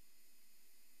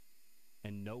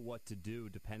and know what to do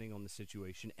depending on the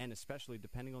situation and especially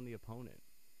depending on the opponent.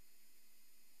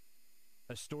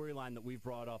 A storyline that we've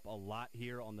brought up a lot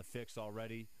here on The Fix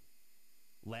already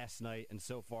last night and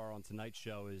so far on tonight's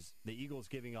show is the Eagles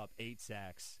giving up 8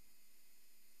 sacks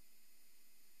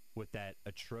with that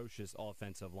atrocious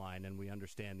offensive line, and we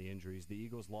understand the injuries. The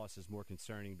Eagles' loss is more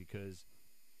concerning because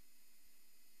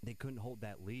they couldn't hold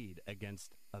that lead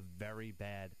against a very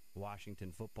bad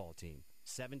Washington football team.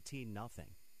 17-0.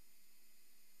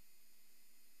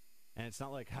 And it's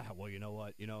not like, well, you know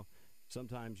what?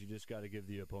 Sometimes you just got to give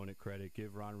the opponent credit.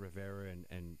 Give Ron Rivera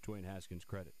and Dwayne Haskins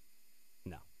credit.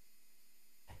 No.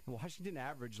 Washington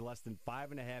averaged less than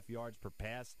 5.5 yards per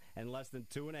pass and less than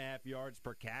 2.5 yards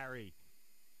per carry.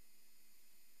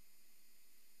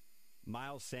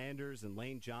 Miles Sanders and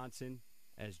Lane Johnson,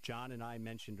 as John and I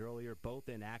mentioned earlier, both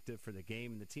inactive for the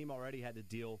game, and the team already had to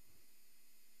deal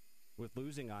with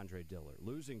losing Andre Dillard,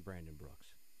 losing Brandon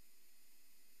Brooks.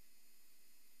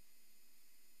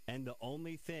 And the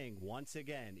only thing, once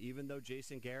again, even though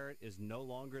Jason Garrett is no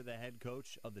longer the head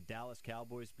coach of the Dallas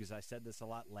Cowboys, because I said this a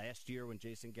lot last year when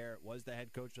Jason Garrett was the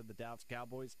head coach of the Dallas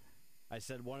Cowboys, I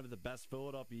said one of the best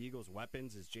Philadelphia Eagles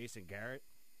weapons is Jason Garrett.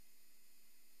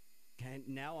 And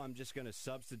now I'm just going to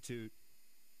substitute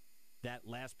that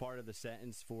last part of the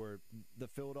sentence for the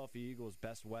Philadelphia Eagles'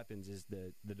 best weapons is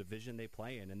the division they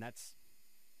play in, and that's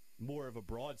more of a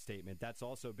broad statement. That's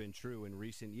also been true in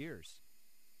recent years.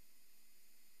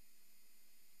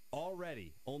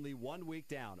 Already, only 1 week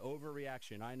down,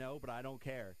 overreaction, I know, but I don't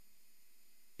care.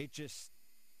 It just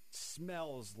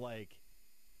smells like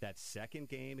that second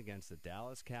game against the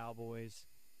Dallas Cowboys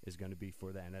is going to be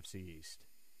for the NFC East.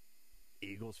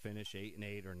 Eagles finish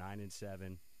 8-8 or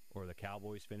 9-7, or the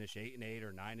Cowboys finish 8-8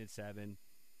 or 9-7,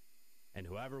 and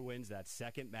whoever wins that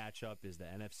second matchup is the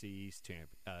NFC East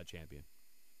champion.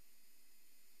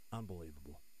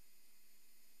 Unbelievable.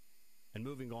 And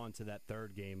moving on to that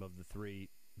third game of the 3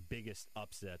 biggest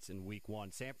upsets in Week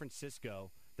 1, San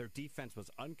Francisco, their defense was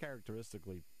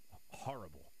uncharacteristically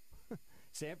horrible.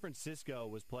 San Francisco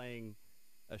was playing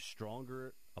a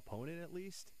stronger opponent at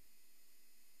least.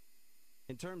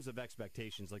 In terms of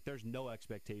expectations, like there's no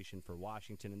expectation for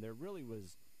Washington, and there really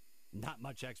was not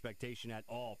much expectation at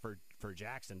all for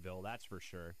Jacksonville, that's for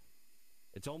sure.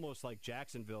 It's almost like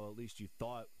Jacksonville, at least you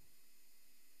thought,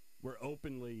 were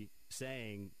openly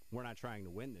saying, we're not trying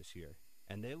to win this year.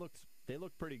 And they looked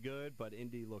pretty good, but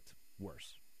Indy looked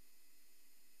worse.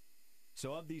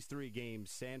 So of these 3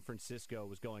 games, San Francisco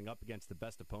was going up against the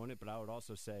best opponent, but I would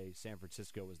also say San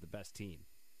Francisco was the best team.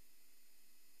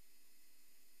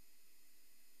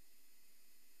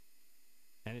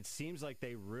 And it seems like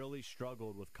they really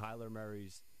struggled with Kyler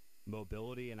Murray's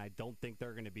mobility, and I don't think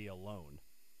they're going to be alone.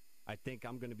 I think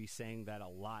I'm going to be saying that a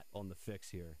lot on The Fix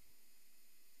here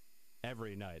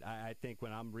every night. I think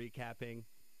when I'm recapping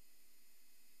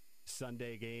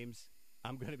Sunday games,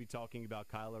 I'm going to be talking about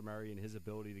Kyler Murray and his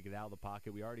ability to get out of the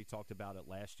pocket. We already talked about it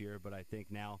last year, but I think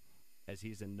now, as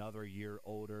he's another year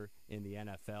older in the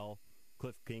NFL,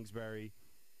 Cliff Kingsbury,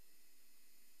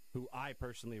 who I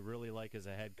personally really like as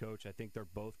a head coach, I think they're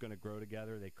both going to grow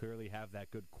together. They clearly have that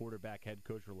good quarterback-head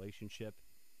coach relationship.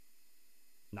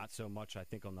 Not so much, I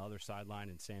think, on the other sideline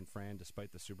in San Fran,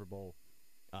 despite the Super Bowl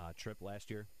trip last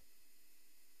year.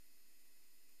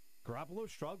 Garoppolo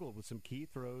struggled with some key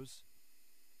throws.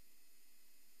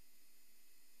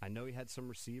 I know he had some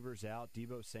receivers out.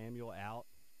 Deebo Samuel out.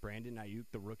 Brandon Ayuk,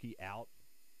 the rookie, out.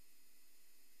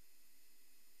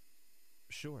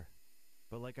 Sure.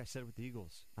 But like I said with the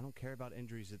Eagles, I don't care about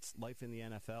injuries. It's life in the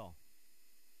NFL.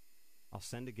 I'll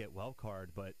send a get well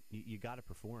card, but you got to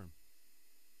perform.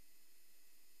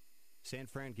 San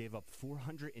Fran gave up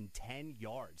 410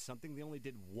 yards, something they only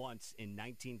did once in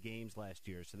 19 games last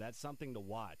year. So that's something to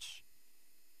watch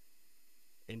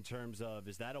in terms of,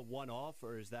 is that a one-off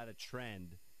or is that a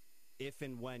trend if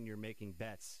and when you're making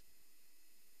bets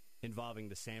involving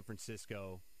the San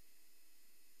Francisco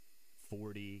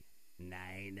 40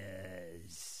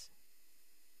 Niners.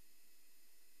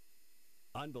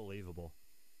 Unbelievable.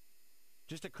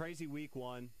 Just a crazy week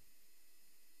one.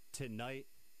 Tonight,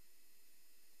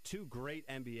 two great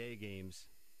NBA games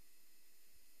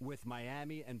with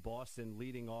Miami and Boston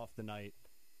leading off the night.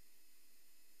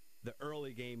 The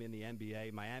early game in the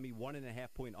NBA, Miami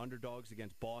 1.5-point underdogs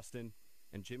against Boston,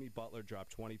 and Jimmy Butler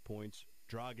dropped 20 points.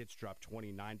 Dragic dropped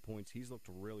 29 points. He's looked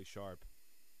really sharp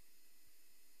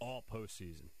all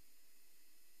postseason.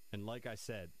 And like I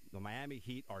said, the Miami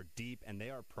Heat are deep, and they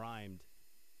are primed,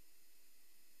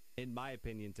 in my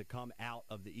opinion, to come out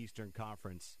of the Eastern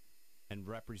Conference and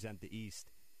represent the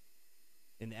East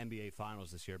in the NBA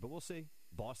Finals this year. But we'll see.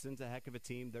 Boston's a heck of a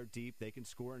team. They're deep. They can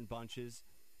score in bunches,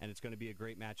 and it's going to be a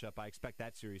great matchup. I expect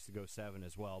that series to go 7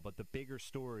 as well. But the bigger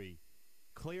story,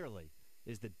 clearly,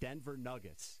 is the Denver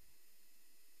Nuggets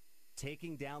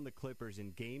taking down the Clippers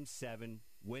in Game 7,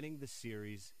 winning the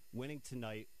series, winning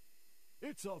tonight.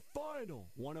 It's a final,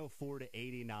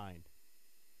 104-89.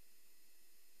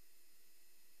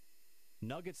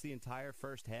 Nuggets the entire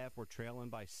first half were trailing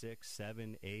by 6,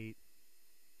 7, 8.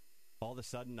 All of a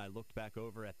sudden, I looked back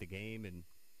over at the game, and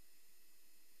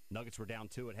Nuggets were down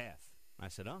 2 at half. I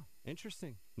said, oh,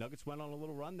 interesting. Nuggets went on a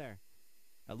little run there.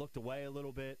 I looked away a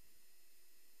little bit,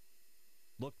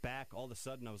 looked back. All of a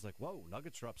sudden, I was like, whoa,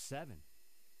 Nuggets are up 7.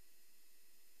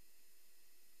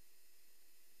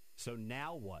 So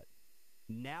now what?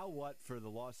 Now what for the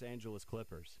Los Angeles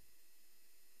Clippers?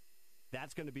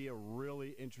 That's going to be a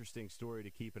really interesting story to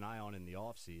keep an eye on in the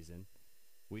offseason.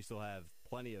 We still have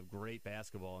plenty of great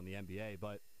basketball in the NBA,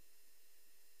 but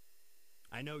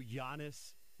I know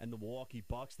Giannis and the Milwaukee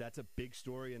Bucks, that's a big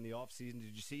story in the offseason.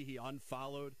 Did you see he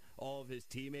unfollowed all of his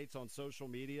teammates on social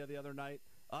media the other night?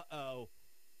 Uh-oh.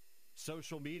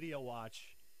 Social media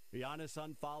watch. Giannis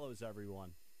unfollows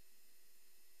everyone.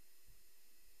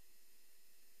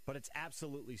 But it's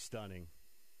absolutely stunning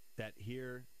that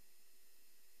here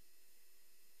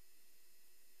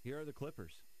are the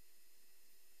Clippers.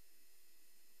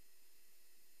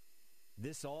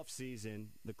 This offseason,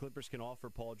 the Clippers can offer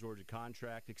Paul George a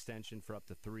contract extension for up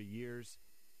to 3 years.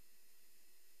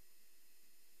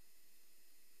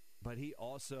 But he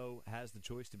also has the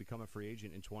choice to become a free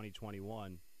agent in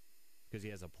 2021 because he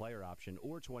has a player option,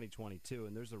 or 2022,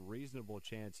 and there's a reasonable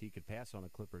chance he could pass on a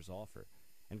Clippers offer.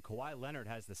 And Kawhi Leonard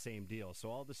has the same deal. So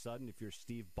all of a sudden, if you're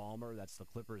Steve Ballmer, that's the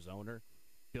Clippers owner,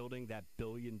 building that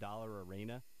billion-dollar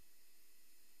arena,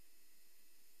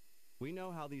 we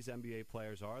know how these NBA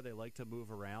players are. They like to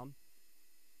move around.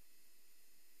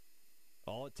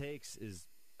 All it takes is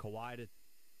Kawhi to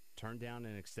turn down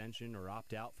an extension or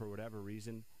opt out for whatever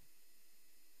reason.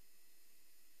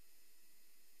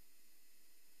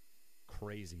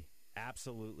 Crazy.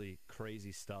 Absolutely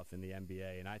crazy stuff in the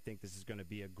NBA. And I think this is going to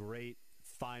be a great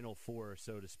Final Four,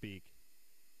 so to speak.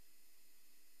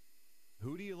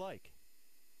 Who do you like?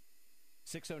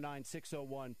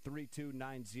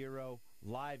 609-601-3290.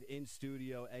 Live in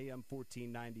studio, AM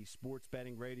 1490, Sports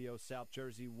Betting Radio, South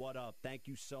Jersey. What up? Thank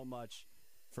you so much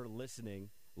for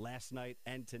listening last night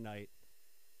and tonight,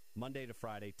 Monday to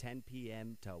Friday, 10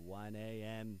 p.m. to 1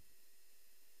 a.m.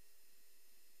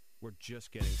 We're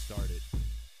just getting started.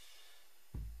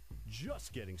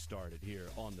 Just getting started here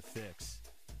on The Fix.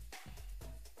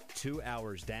 2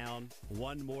 hours down,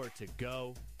 one more to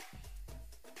go.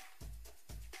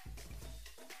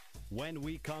 When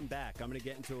we come back, I'm going to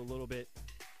get into a little bit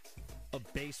of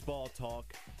baseball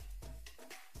talk,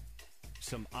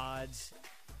 some odds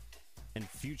and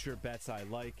future bets I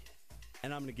like,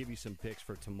 and I'm going to give you some picks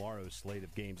for tomorrow's slate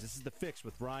of games. This is The Fix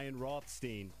with Ryan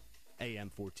Rothstein, AM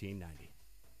 1490.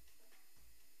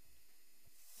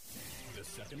 The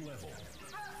second level.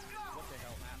 What the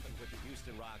hell happened with the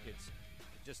Houston Rockets?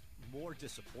 Just more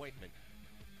disappointment.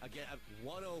 Again, at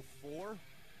 104,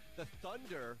 the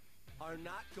Thunder are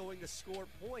not going to score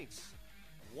points.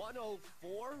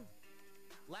 104?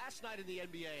 Last night in the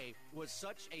NBA was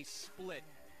such a split,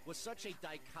 was such a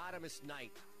dichotomous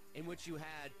night in which you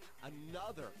had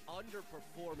another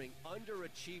underperforming,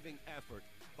 underachieving effort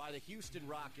by the Houston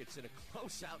Rockets in a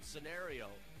close-out scenario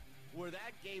where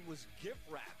that game was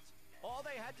gift-wrapped. All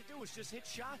they had to do was just hit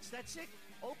shots. That's it.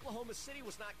 Oklahoma City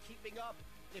was not keeping up.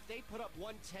 If they put up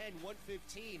 110,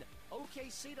 115,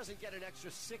 OKC doesn't get an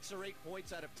extra 6 or 8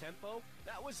 points out of tempo.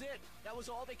 That was it. That was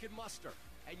all they could muster.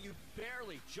 And you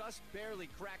just barely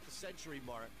cracked the century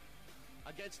mark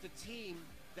against a team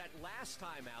that last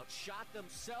time out shot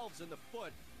themselves in the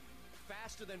foot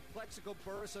faster than Plexico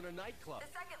Burris in a nightclub.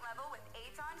 The second level with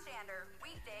Eitan Shander,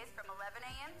 weekdays from 11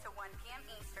 a.m. to 1 p.m.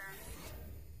 Eastern.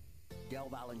 Del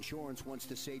Val Insurance wants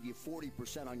to save you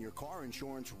 40% on your car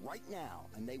insurance right now,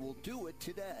 and they will do it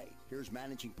today. Here's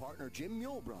managing partner Jim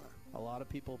Muehlbrunner. A lot of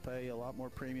people pay a lot more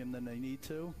premium than they need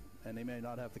to, and they may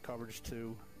not have the coverage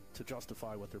to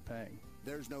justify what they're paying.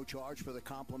 There's no charge for the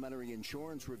complimentary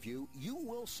insurance review. You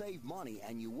will save money,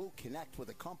 and you will connect with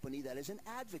a company that is an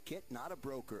advocate, not a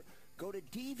broker. Go to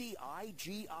dvigi.com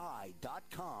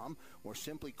or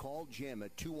simply call Jim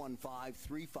at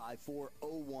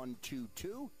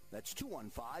 215-354-0122. That's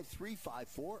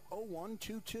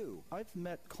 215-354-0122. I've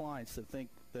met clients that think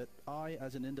that I,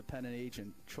 as an independent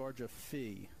agent, charge a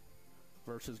fee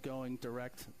versus going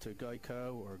direct to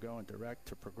Geico or going direct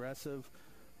to Progressive.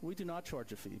 We do not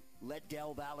charge a fee. Let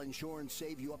Del Val Insurance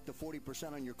save you up to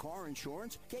 40% on your car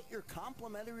insurance. Get your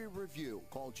complimentary review.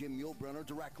 Call Jim Muehlbrunner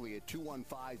directly at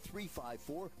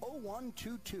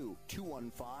 215-354-0122.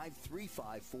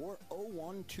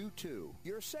 215-354-0122.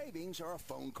 Your savings are a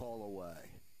phone call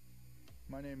away.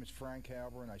 My name is Frank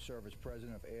Halber, and I serve as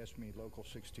president of Ask Me Local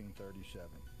 1637.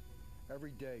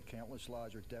 Every day, countless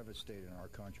lives are devastated in our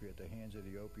country at the hands of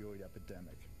the opioid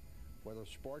epidemic. Whether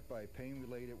sparked by a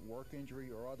pain-related work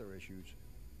injury or other issues,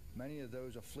 many of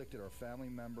those afflicted are family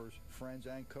members, friends,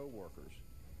 and co-workers.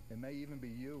 It may even be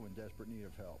you in desperate need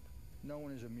of help. No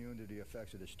one is immune to the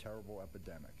effects of this terrible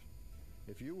epidemic.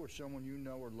 If you or someone you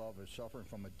know or love is suffering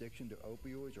from addiction to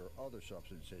opioids or other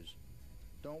substances,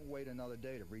 don't wait another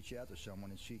day to reach out to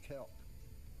someone and seek help.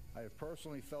 I have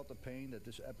personally felt the pain that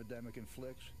this epidemic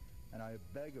inflicts, and I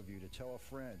beg of you to tell a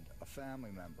friend, a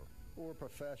family member, or a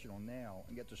professional now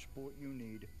and get the support you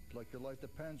need like your life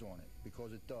depends on it,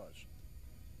 because it does.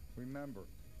 Remember,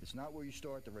 it's not where you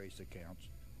start the race that counts.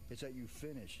 It's that you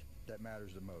finish that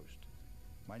matters the most.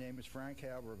 My name is Frank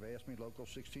Halber of Ask Me Local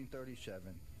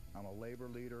 1637. I'm a labor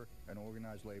leader and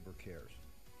organized labor cares.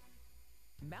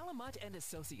 Malamut and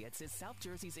Associates is South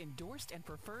Jersey's endorsed and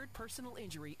preferred personal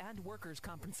injury and workers'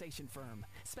 compensation firm,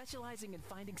 specializing in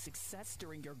finding success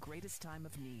during your greatest time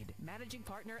of need. Managing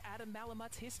partner Adam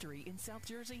Malamut's history in South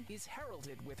Jersey is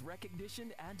heralded with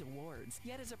recognition and awards,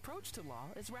 yet his approach to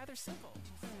law is rather simple.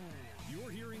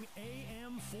 You're hearing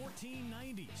AM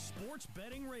 1490 Sports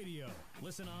Betting Radio.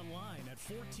 Listen online at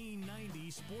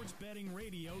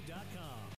 1490sportsbettingradio.com.